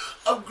it?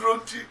 I'm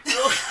grunty.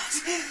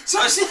 So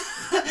it's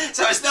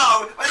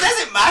not. Well, it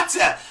doesn't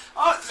matter.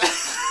 Oh,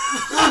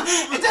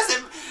 it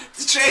doesn't.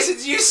 Tracy,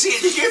 did you see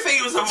it? Did you think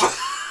it was a?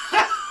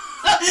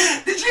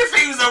 Did you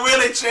think it was a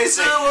willy,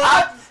 Tracy?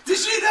 No,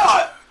 did you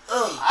not?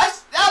 Oh.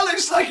 That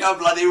looks like a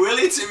bloody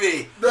willy to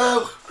me.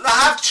 No, I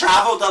have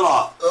travelled a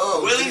lot.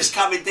 Oh, Willies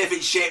dear. come in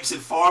different shapes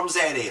and forms,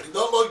 Eddie.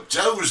 not like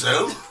toes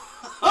though.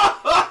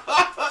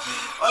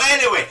 Well,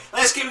 anyway,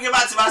 let's get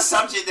back to my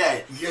subject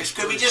then. Yes,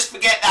 Could we please. just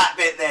forget that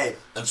bit then?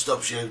 And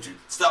stop shouting.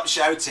 Stop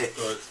shouting.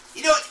 Right.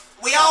 You know,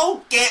 we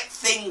all get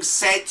things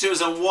said to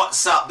us on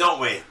WhatsApp,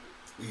 don't we?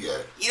 Yeah.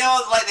 You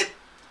know, like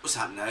what's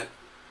happening now?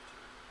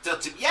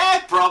 Dirty,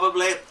 yeah,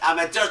 probably. I'm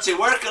a dirty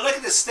worker. Look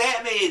at the state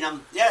of me.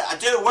 I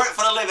do work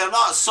for a living. I'm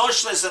not a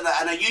socialist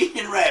and a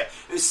union rep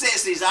who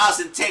sits in his ass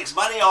and takes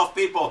money off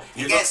people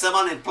and gets them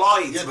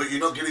unemployed. Yeah, but you're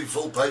not getting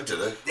full pay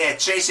today. Yeah,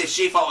 Tracy,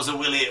 she thought it was a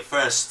willy at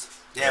first.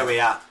 There we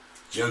are.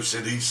 Joe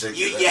said he said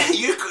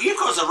You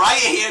caused a riot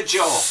here,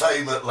 Joe.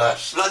 Fame at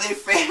last. Bloody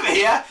fame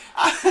here.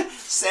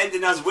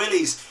 Sending us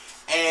willies.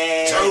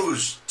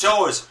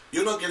 Toes.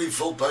 You're not getting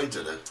full pay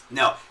today.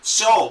 No.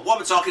 So, what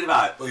we're talking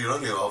about... Well, you're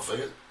only half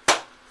here.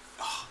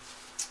 Oh,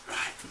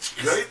 right. It's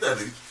great,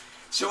 then.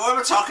 So, what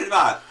we're talking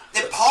about?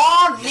 The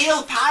porn,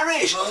 Neil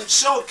Parrish. Right.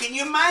 So, can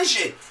you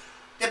imagine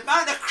the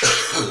amount of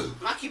crap...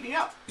 Am I keeping you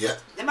up? Yeah.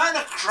 The amount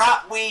of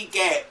crap we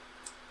get.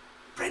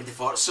 Brenda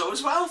thought so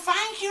as well.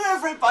 Thank you,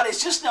 everybody.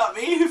 It's just not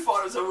me who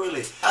thought it was a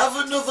willy. Have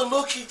another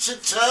look, it's a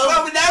toe.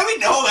 Well, now we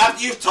know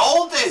after you've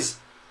told us.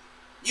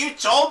 You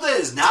told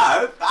us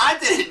now, but I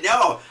didn't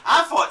know.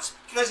 I thought,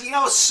 because you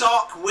know,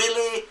 sock,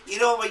 willy, you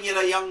know when you're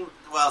a young...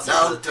 Well,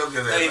 no, don't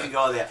go there. Don't even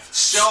go there.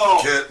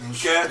 So,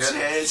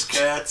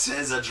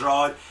 curtains are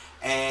drawn.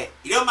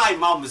 You know, my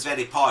mum was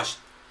very posh.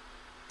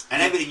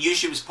 And everybody knew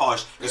she was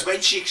posh. Because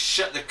when she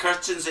shut the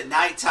curtains at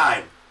night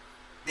time,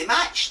 they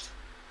matched.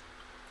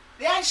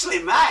 They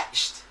actually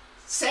matched.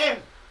 Same.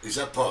 Is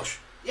that posh?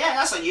 Yeah,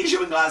 that's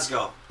unusual in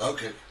Glasgow.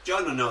 Okay.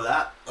 John will know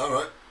that. All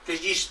right.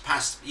 Because you just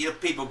pass, you know,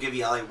 people give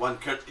you like one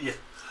curtain,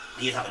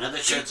 you'd have another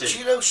curtain. Do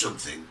you know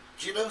something?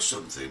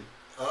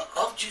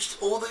 I've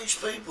just, all these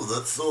people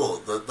that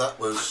thought that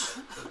was...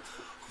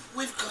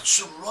 We've got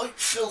some right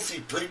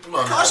filthy people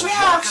on. Of course we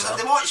have,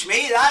 because they watch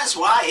me, that's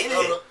why, isn't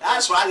it?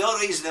 That's why, the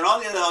only reason they're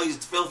on there, all these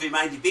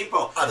filthy-minded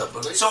people. I don't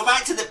believe So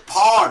back to the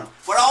porn.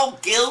 We're all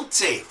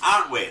guilty,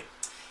 aren't we?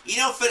 You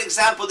know, for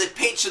example, the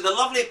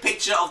lovely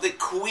picture of the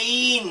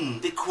Queen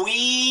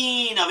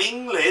of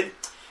England,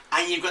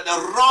 and you've got the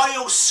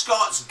Royal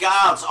Scots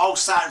Guards all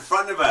sat in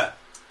front of her,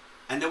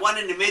 and the one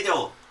in the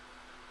middle.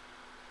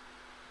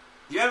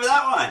 You remember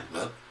that one?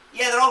 No.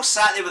 Yeah, they're all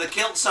sat there with the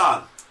kilts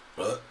on.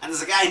 Right. And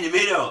there's a guy in the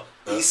middle.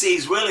 You see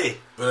his willy.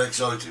 Very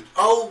excited.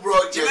 Oh,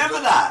 right. Do you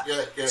remember that?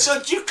 Yeah. So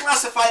do you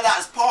classify that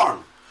as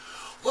porn?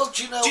 Well,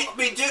 do you know...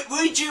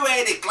 Would you,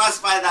 Eddie,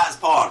 classify that as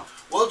porn?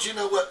 Well, do you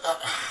know what...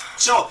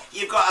 So,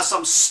 you've got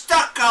some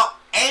stuck-up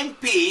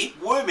MP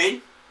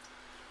woman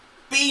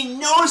being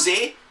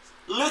nosy,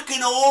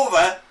 looking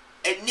over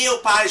at Neil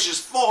Parrish's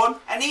phone,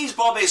 and he's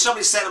probably...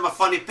 Somebody sent him a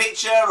funny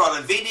picture or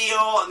a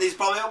video, and he's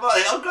probably...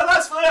 Oh, God,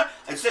 that's funny.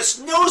 And this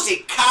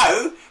nosy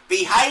cow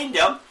behind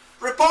him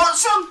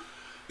reports him.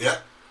 Yeah.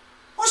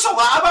 What's all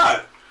that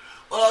about?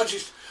 Well,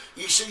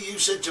 you see, you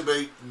said to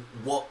me,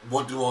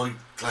 what do I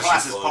classify?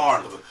 Class as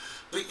porn.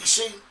 But you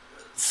see,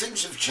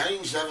 things have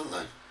changed, haven't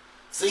they?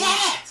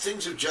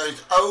 Things have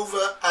changed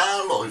over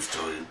our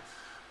lifetime.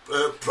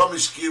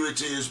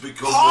 Promiscuity has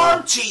become...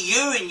 Porn to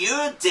you in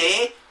your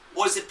day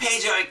was the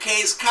page out of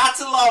Kay's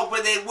catalogue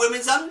with the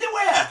women's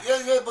underwear.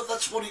 Yeah, but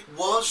that's what it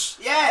was.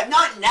 Yeah,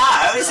 not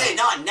now, is it?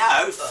 Not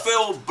now.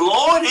 Full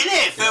blown,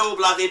 innit? Full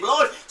bloody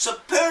blown. So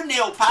poor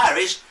Neil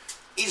Parrish,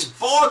 he's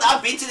bored.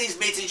 I've been to these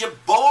meetings, you're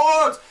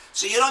bored.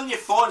 So you're on your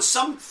phone,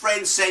 some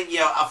friend sent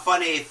you a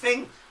funny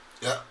thing.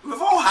 Yeah. We've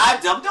all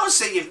had them. Don't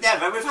say you've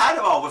never. We've had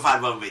them all. We've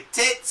had one with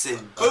tits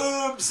and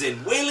boobs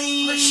and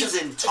willies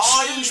and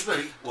toys. Excuse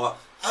me. What?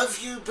 Have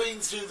you been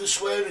through the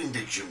swearing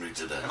dictionary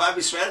today? Have I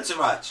been swearing too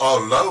much?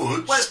 Oh,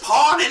 loads. Well, it's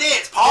porn, innit?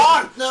 It's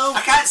porn. No.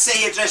 I can't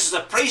say you're dressed as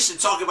a priest and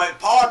talk about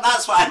porn.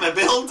 That's why I'm a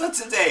builder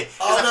today.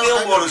 Because I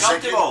feel more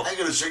comfortable.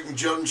 Hang on a second.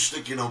 John's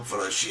sticking up for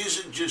her. She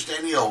isn't just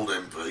any old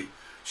MP.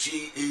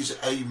 She is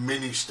a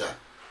minister.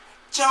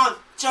 John.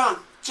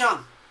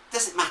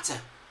 Doesn't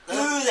matter.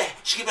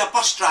 She could be a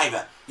bus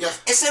driver. Yeah.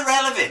 It's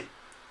irrelevant.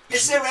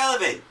 It's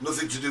irrelevant.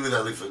 Nothing to do with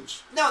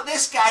elephants. No,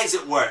 this guy's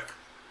at work.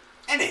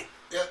 Isn't he?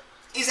 Yeah.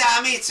 He's at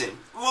a meeting.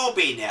 We've all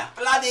been there.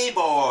 Bloody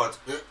bored.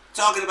 Yeah.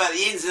 Talking about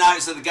the ins and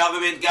outs of the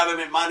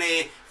government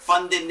money,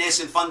 funding this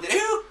and funding...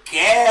 Who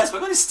cares? We're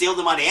going to steal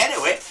the money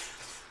anyway.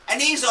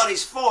 And he's on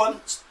his phone.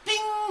 Ding!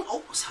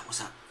 Oh, what's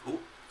that? Oh,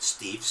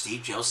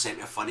 Steve Gill sent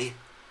me a funny...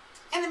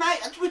 And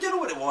we don't know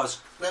what it was.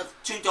 Well,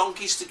 two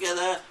donkeys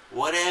together,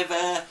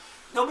 whatever.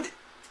 Nobody...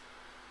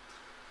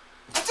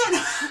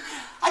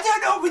 I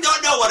don't know. We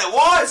don't know what it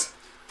was.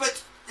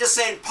 But they're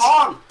saying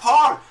porn.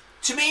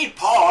 To me,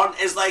 porn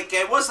is like,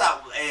 what's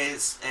that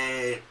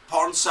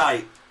porn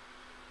site?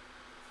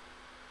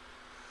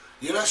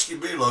 You're asking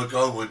me like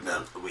I would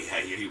now.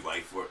 Yeah, your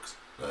wife works.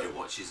 Right. Who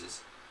watches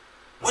this.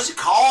 What's it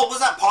called?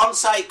 What's that porn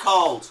site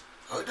called?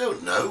 I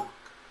don't know.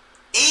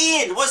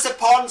 Ian, what's the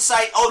porn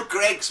site? Oh,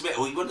 Greg Smith.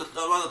 Oh, you want to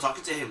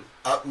talking to him?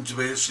 Happened to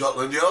be at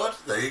Scotland Yard.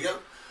 There you go.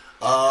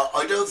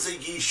 I don't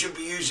think he should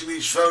be using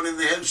his phone in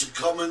the House of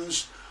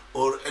Commons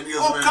or any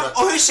other member.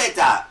 Who said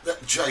that?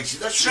 Tracy.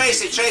 That's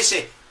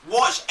Tracy.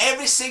 Watch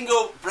every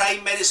single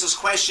Prime Minister's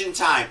Question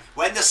Time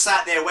when they're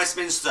sat there at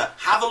Westminster.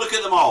 Have a look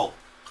at them all.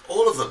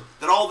 All of them.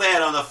 They're all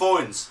there on their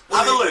phones.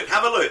 Have a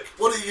look.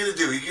 What are you going to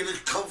do? Are you going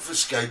to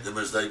confiscate them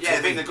as they come? Yeah,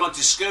 I think they're going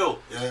to school.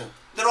 Yeah.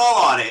 They're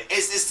all on it.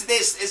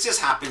 It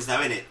just happens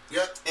now, innit?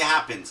 Yeah. It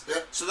happens.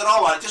 Yeah. So they're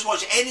all on it. Just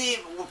watch any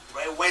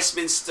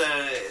Westminster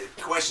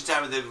Question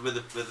Time with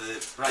the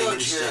Prime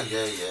Minister.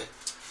 Yeah.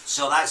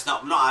 So that's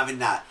I'm not having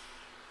that.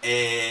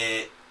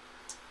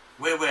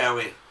 Where are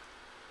we?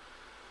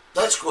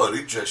 That's quite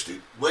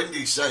interesting.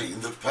 Wendy's saying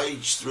that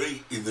page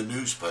 3 in the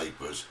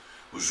newspapers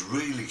was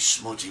really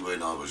smutty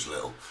when I was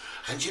little.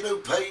 And you know,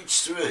 page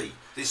 3...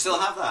 They still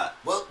have that?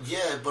 Well,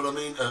 yeah, but I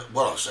mean...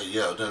 I say,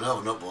 yeah, I don't know.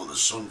 I've not bought The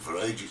Sun for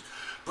ages.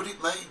 But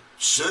it made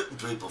certain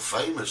people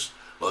famous,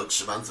 like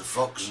Samantha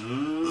Fox,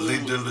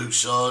 Linda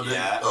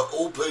Lusardi,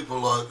 all people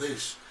like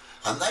this.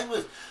 And they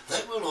were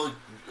like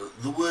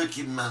the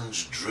working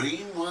man's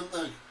dream, weren't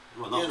they?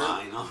 Well, not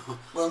mine, no.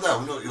 Well,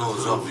 no, not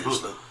yours,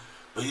 obviously.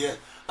 But yeah,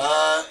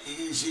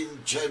 he's in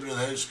Chamber of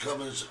the House of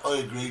Commons. I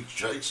agree,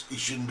 Trace. He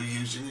shouldn't be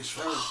using his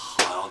phone.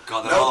 Oh,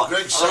 God, they're No, all,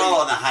 Greg's they're all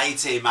saying- on the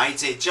high-tea,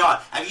 matey. John,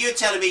 are you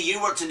telling me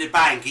you worked in the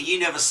bank and you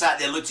never sat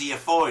there and looked at your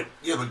phone?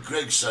 Yeah, but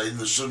Greg's saying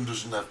the Sun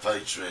doesn't have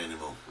page three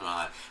anymore.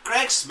 Right.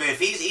 Greg Smith,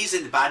 he's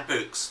in the bad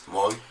books.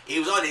 Why? He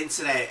was on the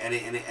internet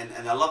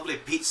and a lovely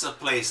pizza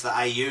place that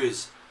I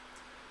use.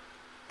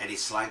 And he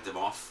slagged them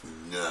off.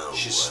 No way.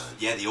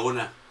 Yeah, the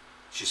owner.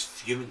 She's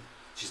fuming.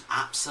 She's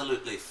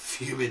absolutely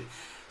fuming.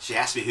 She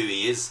asked me who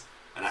he is,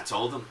 and I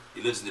told him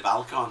he lives in the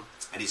Balkan,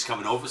 and he's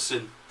coming over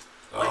soon.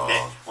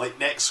 Like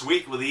next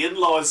week with the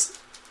in-laws.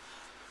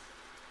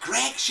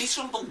 Greg, she's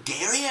from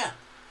Bulgaria.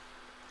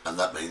 And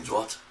that means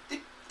what? It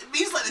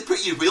means like they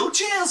put you in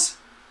wheelchairs.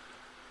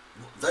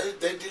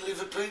 They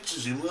deliver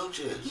pizzas in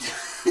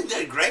wheelchairs.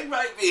 Then Greg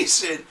might be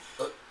saying,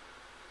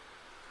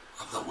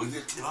 I'm not with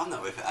it. no, I'm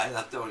not with it.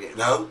 I don't get it.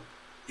 No,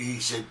 he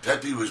said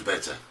Pepe was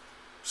better.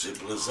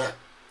 Simple as that.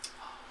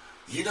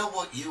 You know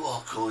what? You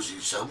are causing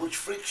so much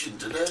friction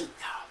today.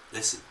 No,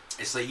 listen,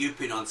 it's like you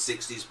putting on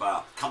 60s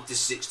bar. Come to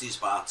 60s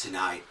bar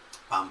tonight.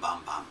 Bam, bam,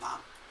 bam, bam.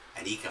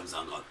 And he comes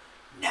on going,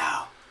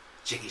 no,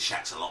 Chicken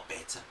Shack's a lot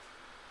better.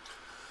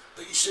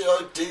 But you see,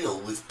 I deal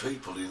with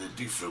people in a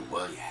different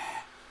way.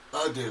 Yeah.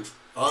 I do.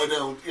 I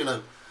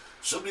don't,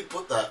 somebody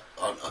put that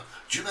on.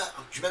 Do you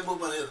remember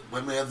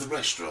when we had the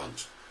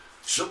restaurant?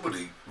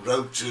 Somebody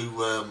wrote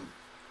to,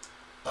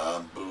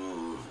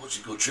 what's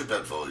it called,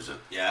 TripAdvisor.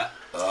 Yeah.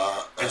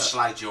 And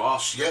slide you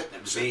off. Yeah.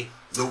 That was me.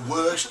 The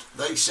worst,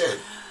 they said,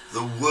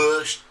 the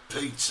worst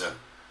pizza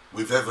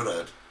we've ever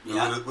had.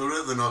 Yeah. We were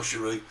at the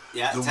Noshery.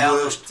 Yeah, the tell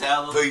worst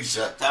them.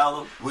 pizza Tell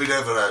them. we'd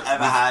ever had.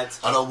 Had.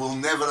 And I will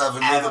never have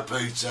another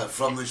pizza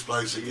from this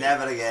place again.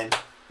 Never again.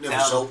 Never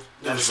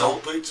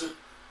sold pizza.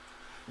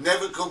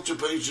 Never cooked a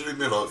pizza in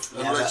my life,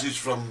 Never. unless it's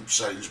from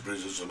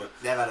Sainsbury's or something.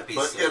 Never had a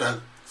pizza.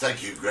 But,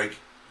 thank you, Greg.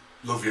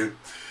 Love you.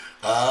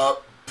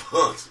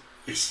 But,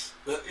 it's,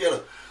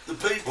 the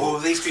people... Oh,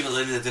 these people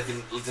live in a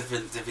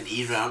different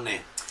era, aren't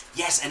they?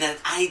 Yes, in an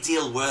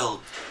ideal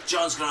world,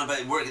 John's going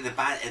about working in the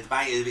back of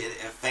the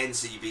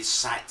fence and you'd be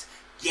sacked.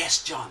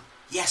 Yes, John.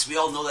 Yes, we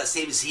all know that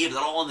same as here. They're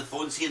all on the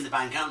phones here in the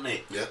bank, aren't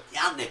they? Yeah.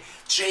 Aren't they?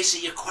 Tracy,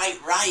 you're quite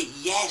right.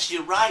 Yes,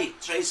 you're right,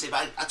 Tracy.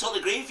 But I totally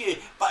agree with you.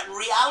 But in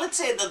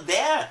reality, they're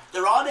there.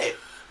 They're on it.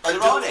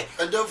 They're on it.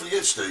 And don't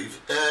forget,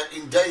 Steve,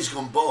 in days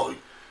gone by,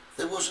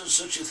 there wasn't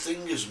such a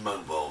thing as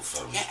mobile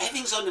phones. Yeah,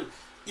 everything's on them.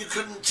 You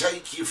couldn't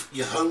take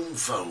your home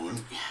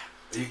phone. Yeah.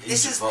 into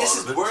This is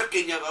Parliament.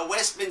 working. At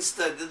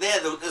Westminster,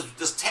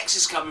 there's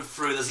texts coming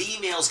through, there's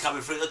emails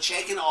coming through. They're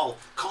checking it all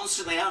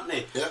constantly, aren't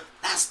they? Yeah.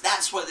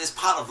 That's what is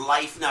part of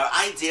life now.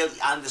 Ideally,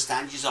 I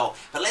understand you all,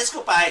 but let's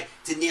go back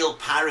to Neil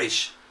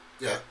Parrish.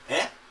 Yeah.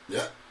 Yeah.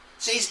 Yeah.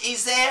 So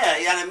he's there.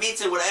 He had a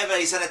meeting, whatever.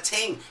 He's had a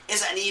ting.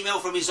 Is it an email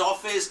from his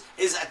office?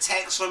 Is it a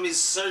text from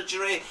his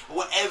surgery?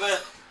 Whatever.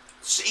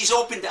 So he's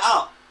opened it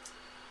up,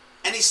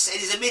 and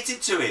he's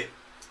admitted to it.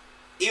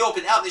 He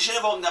opened it up. They should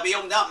have opened it up. He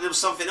opened it up, and there was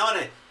something on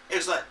it. It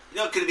was like,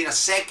 it could have been a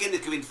second,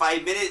 it could have been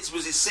 5 minutes.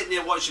 Was he sitting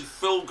there watching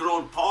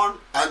full-grown porn?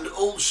 And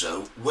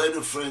also, when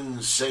a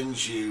friend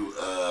sends you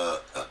a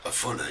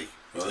funny,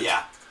 right?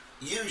 Yeah.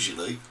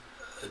 Usually,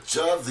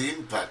 to have the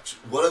impact,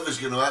 whatever's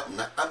going to happen,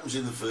 that happens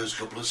in the first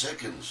couple of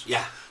seconds.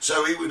 Yeah.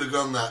 So he would have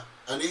gone that,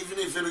 and even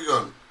if he'd have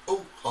gone,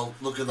 oh, I'll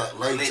look at that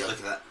later. Look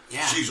at that.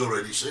 Yeah. She's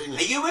already seen Are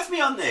it. you with me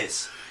on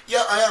this?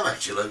 Yeah, I am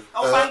actually.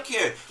 Oh, thank you.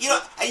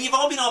 And you've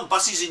all been on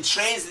buses and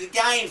trains. The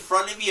guy in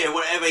front of you,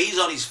 whatever, he's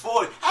on his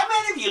phone. How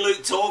many of you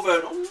looked over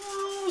and,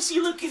 oh, what's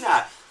he looking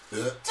at?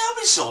 Yeah. Don't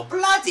be so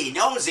bloody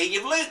nosy.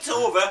 You've looked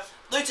over,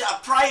 looked at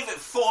a private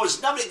phone,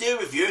 it's nothing to do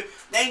with you,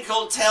 then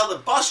go and tell the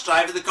bus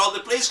driver to call the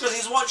police because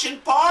he's watching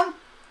porn?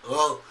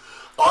 Well,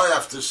 I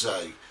have to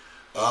say,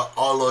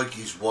 I like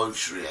his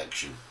wife's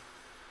reaction.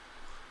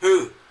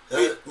 Who?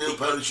 Neil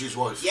Parrish's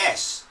wife.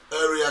 Yes.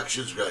 Her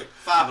reaction's great.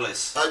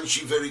 Fabulous. And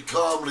she very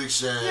calmly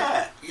said,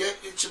 Yeah.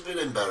 It's a bit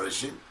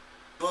embarrassing,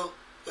 but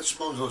that's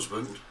my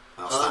husband.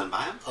 I'll stand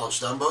by him. I'll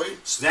stand by you.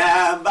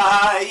 Stand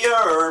by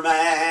your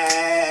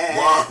man.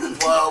 Wah,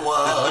 wah,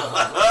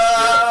 wah.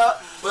 Yeah.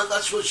 But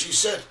that's what she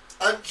said.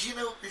 And,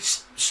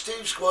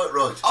 Steve's quite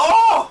right.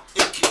 Oh!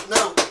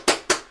 No,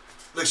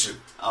 listen,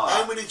 Oh,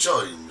 how many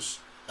times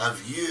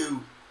have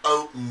you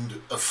opened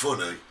a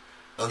funny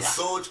and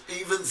thought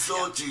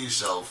to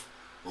yourself,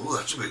 oh,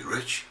 that's a bit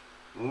rich,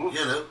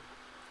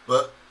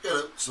 but,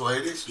 it's the way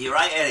it is. You're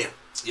right, Eddie.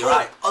 You're But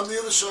right. on the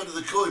other side of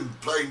the coin,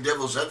 playing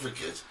devil's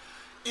advocate,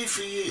 if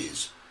he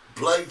is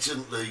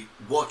blatantly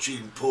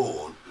watching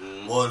porn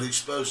while he's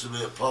supposed to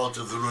be a part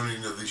of the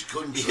running of this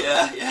country,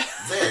 Yeah.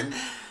 then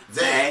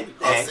then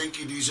I think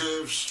he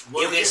deserves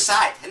what he'll get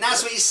sacked. And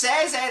that's what he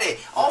says, Eddie.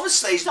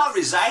 Obviously, he's not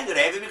resigned or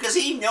anything because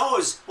he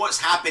knows what's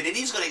happened and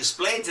he's going to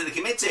explain to the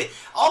committee.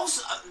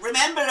 Also,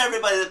 remember,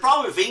 everybody, the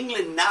problem with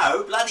England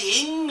now,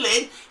 bloody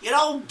England, you're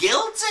all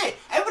guilty.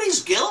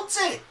 Everybody's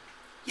guilty.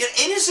 You're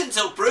innocent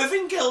until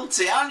proven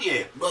guilty, aren't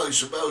you? Well,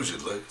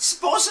 supposedly.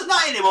 Supposedly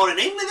not anymore in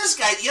England. This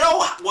guy, you all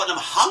want them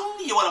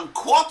hung, you want them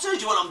quartered,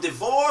 you want them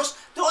divorced,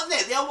 don't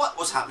they? They all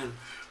what's happening?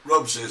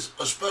 Rob says,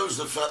 I suppose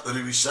the fact that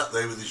he was sat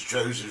there with his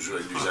trousers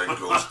around his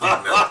ankles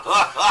didn't help.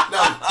 No,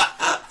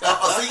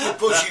 I think you're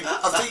pushing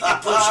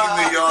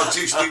the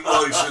artistic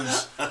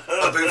licence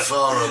a bit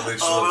far on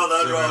this one. Oh, well,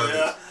 that's right,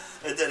 yeah.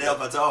 It didn't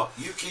help at all.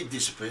 You keep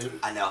disappearing.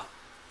 I know.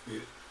 Yeah.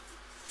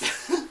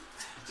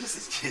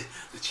 Just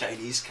the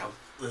Chinese come.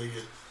 There you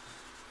go.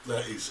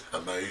 That is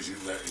amazing,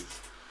 that is.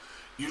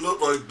 You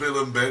look like Bill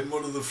and Ben,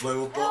 one of the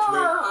flower pot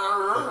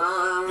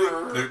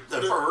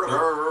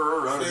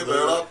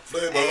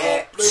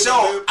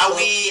So, are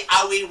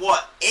we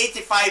what,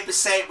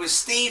 85% with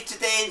Steve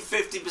today and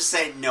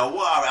 50% no?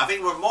 What are we? I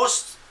think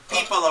most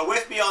people are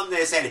with me on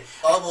this, Eddie.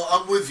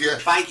 I'm with you.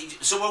 Thank you.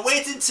 So we're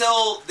waiting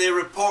until the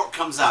report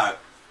comes out.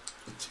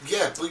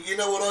 Yeah, but you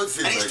know what I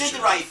think? And he's did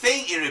the right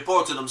thing, he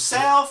reported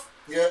himself.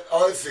 Yeah,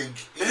 I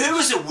think... Who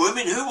was the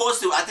woman? Who was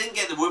the... I didn't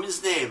get the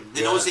woman's name.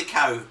 The nosy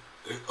cow.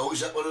 Oh,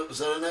 was that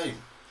her name?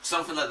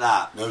 Something like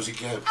that. Nosy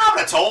cow. I would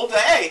have told her,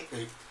 hey.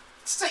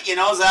 Stick your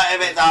nose out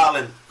of it,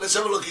 darling. Let's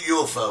have a look at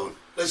your phone.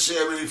 Let's see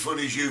how many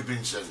funnies you've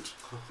been sent.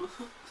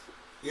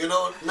 You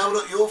know, no,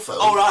 not your phone.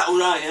 All right,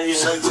 yeah.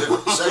 Say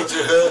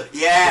to her,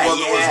 yeah, the one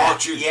that was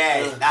watching.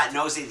 Yeah, that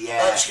nosy,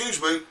 yeah. Excuse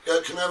me,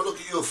 can I have a look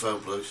at your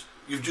phone, please?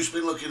 You've just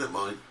been looking at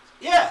mine.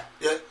 Yeah.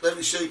 Yeah, let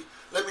me see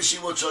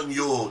what's on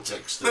your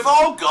text. We've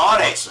all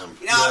got it.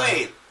 You know what I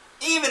mean?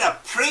 Even a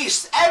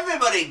priest,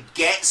 everybody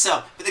gets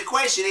them. But the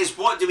question is,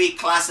 what do we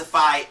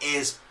classify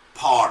as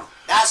porn?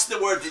 That's the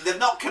word. They've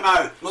not come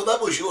out. Well,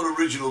 that was your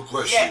original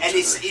question. Yeah, and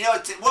it's, you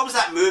know, what was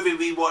that movie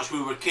we watched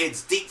when we were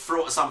kids? Deep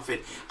Throat or something.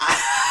 You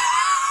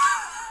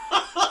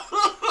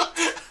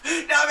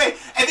know what I mean?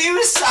 If you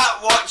was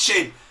sat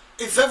watching...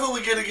 If ever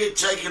we're going to get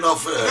taken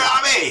off Earth, you know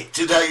what I mean?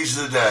 Today's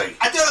the day.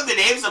 I don't know the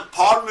names of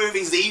porn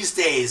movies these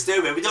days,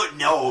 do we? We don't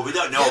know.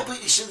 Yeah,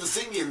 but you see, the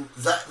thing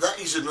that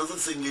is another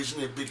thing,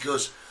 isn't it?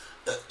 Because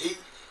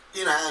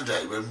in our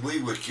day, when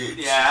we were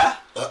kids,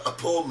 a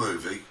porn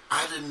movie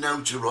had a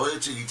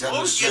notoriety. It had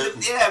a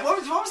certain... what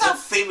was that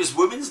famous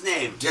woman's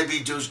name?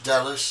 Debbie Does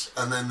Dallas,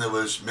 and then there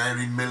was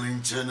Mary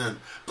Millington,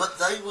 but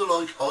they were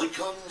like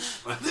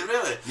icons. Were they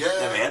really? Yeah.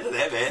 Never heard of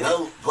them, eh?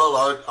 No,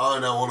 well, I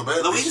know all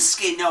about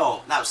Lewinsky,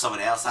 no, that was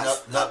someone else.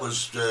 That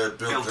was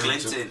Bill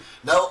Clinton.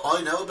 No,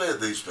 I know about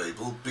these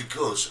people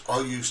because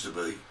I used to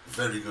be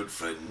very good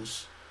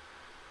friends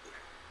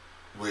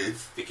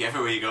with... Be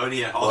careful where you're going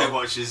here. Holly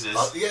watches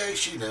this. Yeah,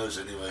 she knows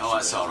anyway. Oh,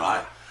 that's all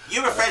right.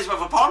 You were friends with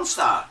a porn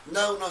star?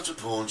 No, not a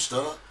porn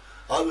star.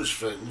 I was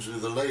friends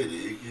with a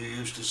lady who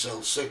used to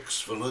sell sex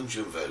for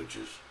luncheon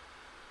vouchers.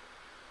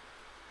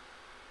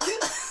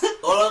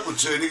 All right, we're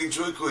turning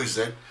into a quiz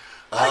then.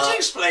 How'd you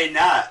explain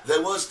that?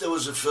 There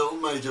was a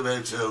film made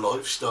about her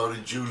life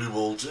starring Julie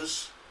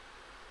Walters.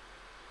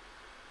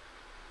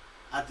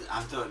 I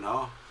don't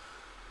know.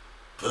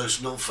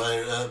 Personal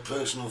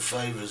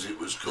Favours, it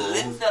was called.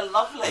 Linda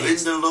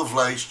Lovelace. Linda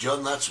Lovelace,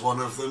 John, that's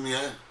one of them,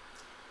 yeah.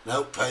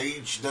 No,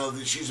 Paige, no,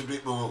 she's a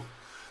bit more...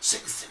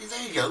 See,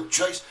 there you go,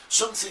 Trace.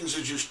 Some things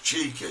are just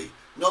cheeky,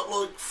 not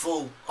like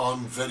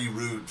full-on, very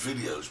rude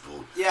videos,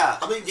 Paul. Yeah,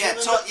 I mean,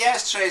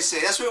 yes,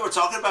 Tracy, that's what we're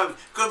talking about.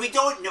 Because we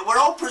don't know, we're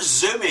all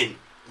presuming.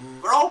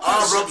 We're all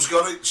presuming. Rob's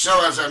got it,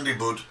 so has Andy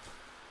Budd.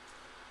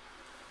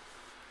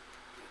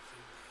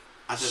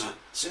 I don't know.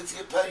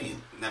 Cynthia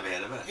Payne. Never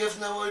heard of it. You have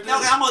no idea.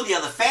 No, I'm on the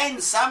other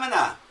fence, haven't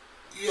I?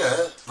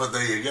 Yeah, but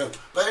there you go.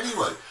 But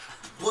anyway,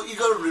 what you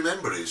got to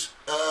remember is,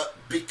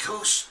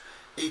 because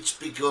it's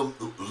become,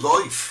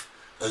 life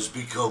has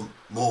become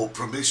more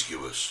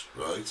promiscuous,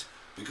 right?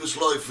 Because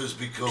life has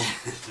become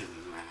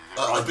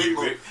a bit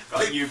more...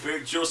 Got a new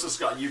book. Joseph's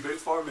got a new book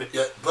for me.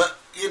 Yeah, but,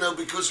 you know,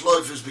 because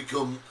life has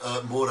become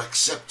more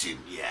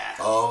accepting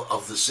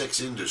of the sex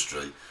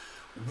industry,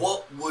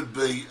 what would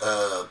be...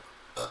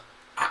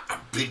 a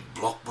big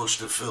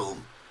blockbuster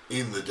film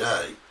in the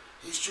day,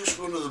 it's just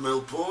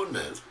run-of-the-mill porn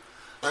now,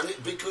 and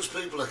because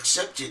people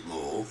accept it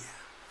more.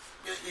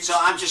 So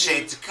I'm just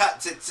saying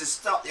to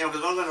stop, you know,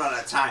 because we're going to run out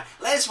of time.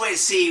 Let's wait and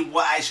see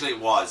what actually it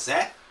was,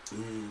 eh?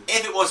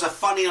 If it was a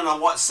funny on a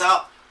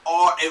WhatsApp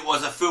or it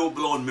was a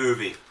full-blown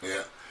movie.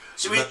 Yeah.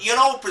 So you're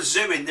all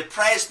presuming, the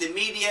press, the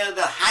media,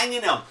 they're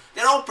hanging him.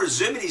 They're all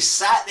presuming he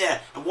sat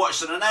there and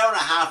watched an hour and a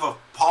half of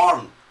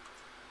porn.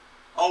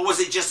 Or was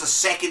it just a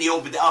second he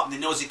opened it up and the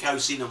nosy cow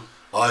seen him?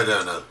 I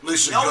don't know.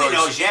 Listen, nobody guys,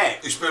 knows yet.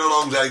 It's been a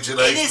long day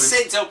today.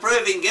 Innocent till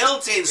proven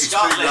guilty in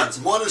Scotland. I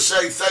want to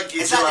say thank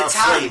you to our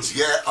friends.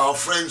 Yeah, our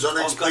friends on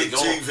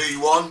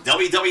XPTV1.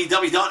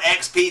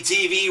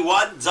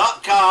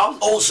 www.xptv1.com.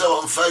 Also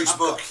on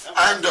Facebook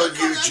and on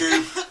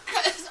YouTube.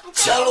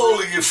 Tell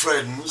all of your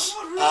friends.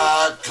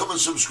 Come and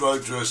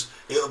subscribe to us.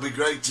 It'll be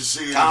great to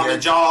see you Come again.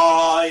 and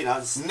join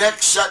us.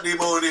 Next Saturday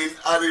morning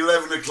at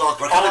 11 o'clock.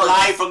 We're coming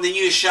live from the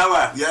new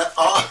shower. Yeah,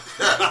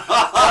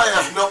 I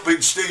have not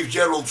been Steve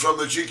Gerald from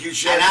the Chicken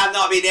Shed. And I've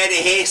not been Eddie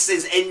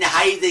Hastings in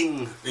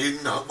hiding.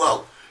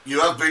 Well,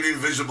 you have been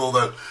invisible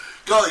though.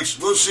 Guys,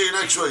 we'll see you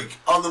next week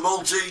on the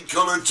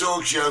Multicoloured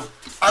Talk Show.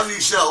 Have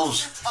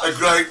yourselves a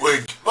great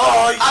week.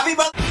 Bye. Happy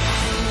birthday.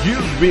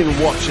 You've been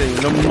watching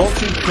the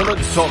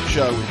Multicoloured Talk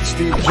Show with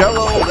Steve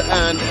Gerald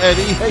and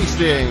Eddie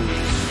Hastings.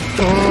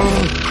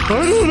 I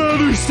don't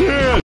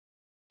understand.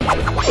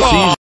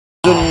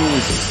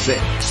 Season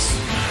 6.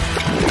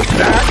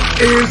 That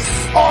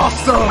is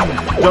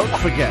awesome! Don't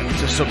forget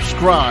to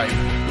subscribe,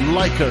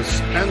 like us,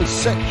 and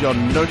set your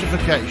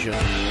notifications.